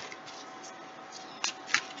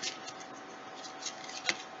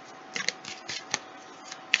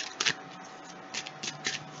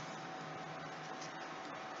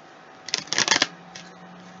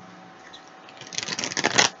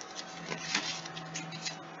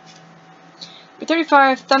 Number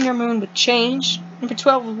 35, Thunder Moon with Change. Number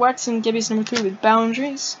 12 with Waxen Gibbous. Number 3 with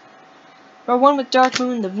Boundaries. Number 1 with Dark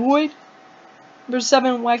Moon, the Void. Number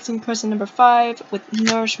 7, Waxen Crescent. Number 5 with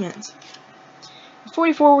Nourishment.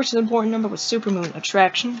 44, which is an important number, with Supermoon,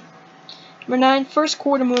 Attraction. Number 9, First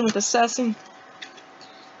Quarter Moon with Assessing.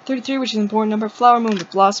 33, which is an important number, Flower Moon with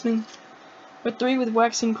Blossoming. Number 3 with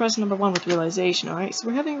Waxen Crescent. Number 1 with Realization. Alright, so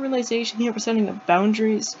we're having a realization here, we're setting up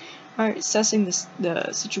boundaries. Alright, assessing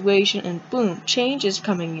the situation, and boom, change is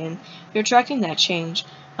coming in. You're attracting that change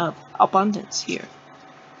of abundance here.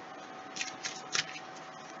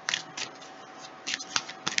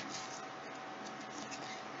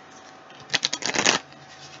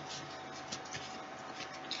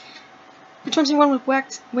 Number 21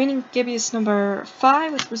 with Waning Gibbous. Number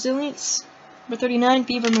 5 with Resilience. Number 39,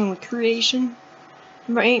 Beaver Moon with Creation.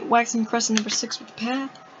 Number 8, Waxen Crescent. Number 6 with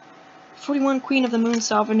Path. 41, Queen of the Moon,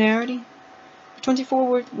 Sovereignty. 24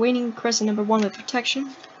 with Waning Crescent. Number 1 with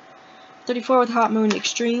Protection. 34 with Hot Moon,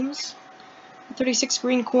 Extremes. 36,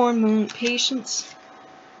 Green Corn Moon, Patience.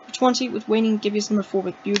 20 with Waning Gibbous. Number 4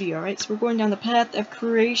 with Beauty. Alright, so we're going down the path of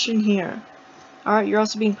creation here. Alright, you're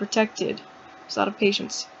also being protected. There's a lot of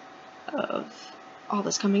patience of all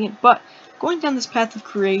this coming in, but going down this path of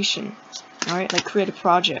creation, alright, like creative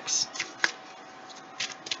projects.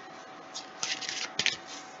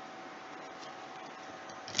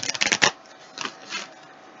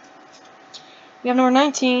 We have number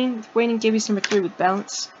 19 with Waning Gibbous. Number 3 with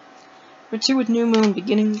Balance. Number 2 with New Moon,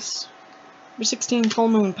 Beginnings. Number 16, Full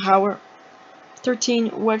Moon, Power.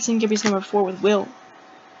 13, Waxen Gibbous. Number 4 with Will.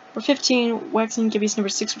 Number 15, Waxen Gibbous. Number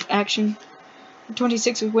 6 with Action.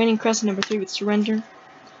 26 with Waning Crescent. Number 3 with Surrender.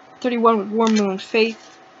 31 with Warm Moon,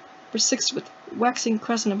 Faith. Number 6 with Waxen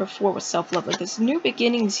Crescent. Number 4 with Self-Love. Like this new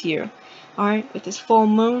beginnings here. Alright, with this full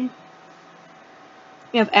moon.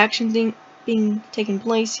 We have action being taken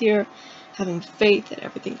place here. Having faith that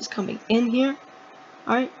everything is coming in here.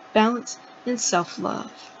 Alright, balance and self-love.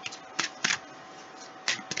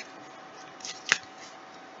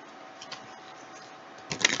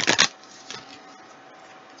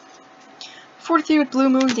 '43 with Blue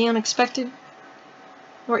Moon, The Unexpected.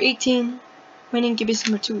 Number 18, Waning Gibbous.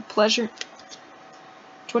 Number 2 with Pleasure.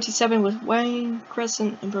 27 with Waning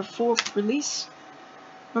Crescent. Number 4 with Release.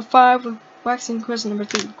 Number 5 with Waxen Crescent. Number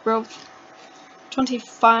 3 with Growth.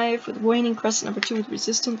 25 with Waning Crescent. Number 2 with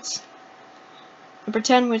Resistance. Number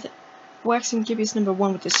 10 with Waxen Gibbous. Number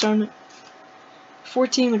 1 with Discernment.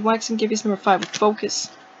 14 with Waxen Gibbous. Number 5 with Focus.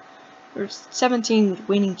 There's 17 with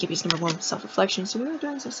Waning Gibbous. Number 1 with Self-Reflection. So we were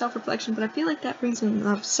doing some self-reflection, but I feel like that brings in a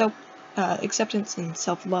lot of self-acceptance and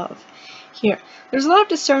self-love here. There's a lot of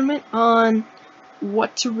discernment on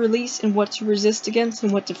what to release and what to resist against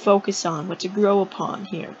and what to focus on, what to grow upon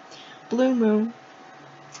here. Blue Moon.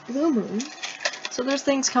 Blue Moon. So there's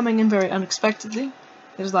things coming in very unexpectedly.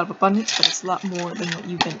 There's a lot of abundance, but it's a lot more than what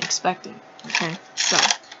you've been expecting. Okay, so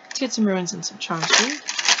let's get some ruins and some charms here.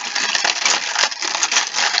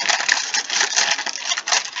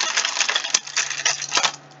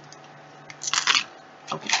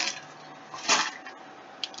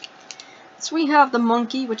 So we have the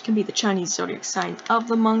monkey, which can be the Chinese zodiac sign of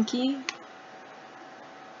the monkey.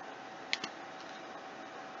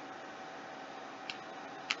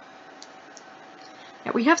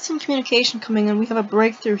 Yeah, we have some communication coming in. We have a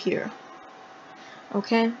breakthrough here.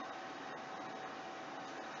 Okay?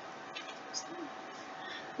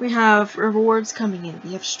 We have rewards coming in.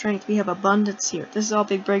 We have strength. We have abundance here. This is all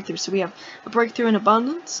big breakthrough. So we have a breakthrough in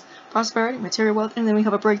abundance, prosperity, material wealth, and then we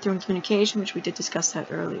have a breakthrough in communication, which we did discuss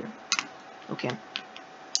that earlier. Okay,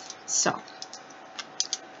 so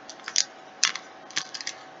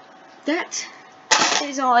that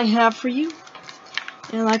is all I have for you.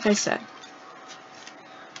 And like I said,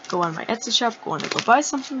 go on my Etsy shop, go on there, go buy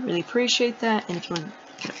something. Really appreciate that. And if you want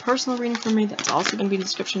to get a personal reading from me, that's also going to be in the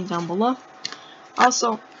description down below.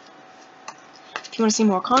 Also, if you want to see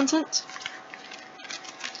more content,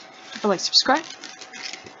 like, subscribe.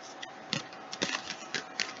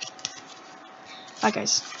 Bye,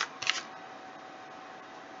 guys.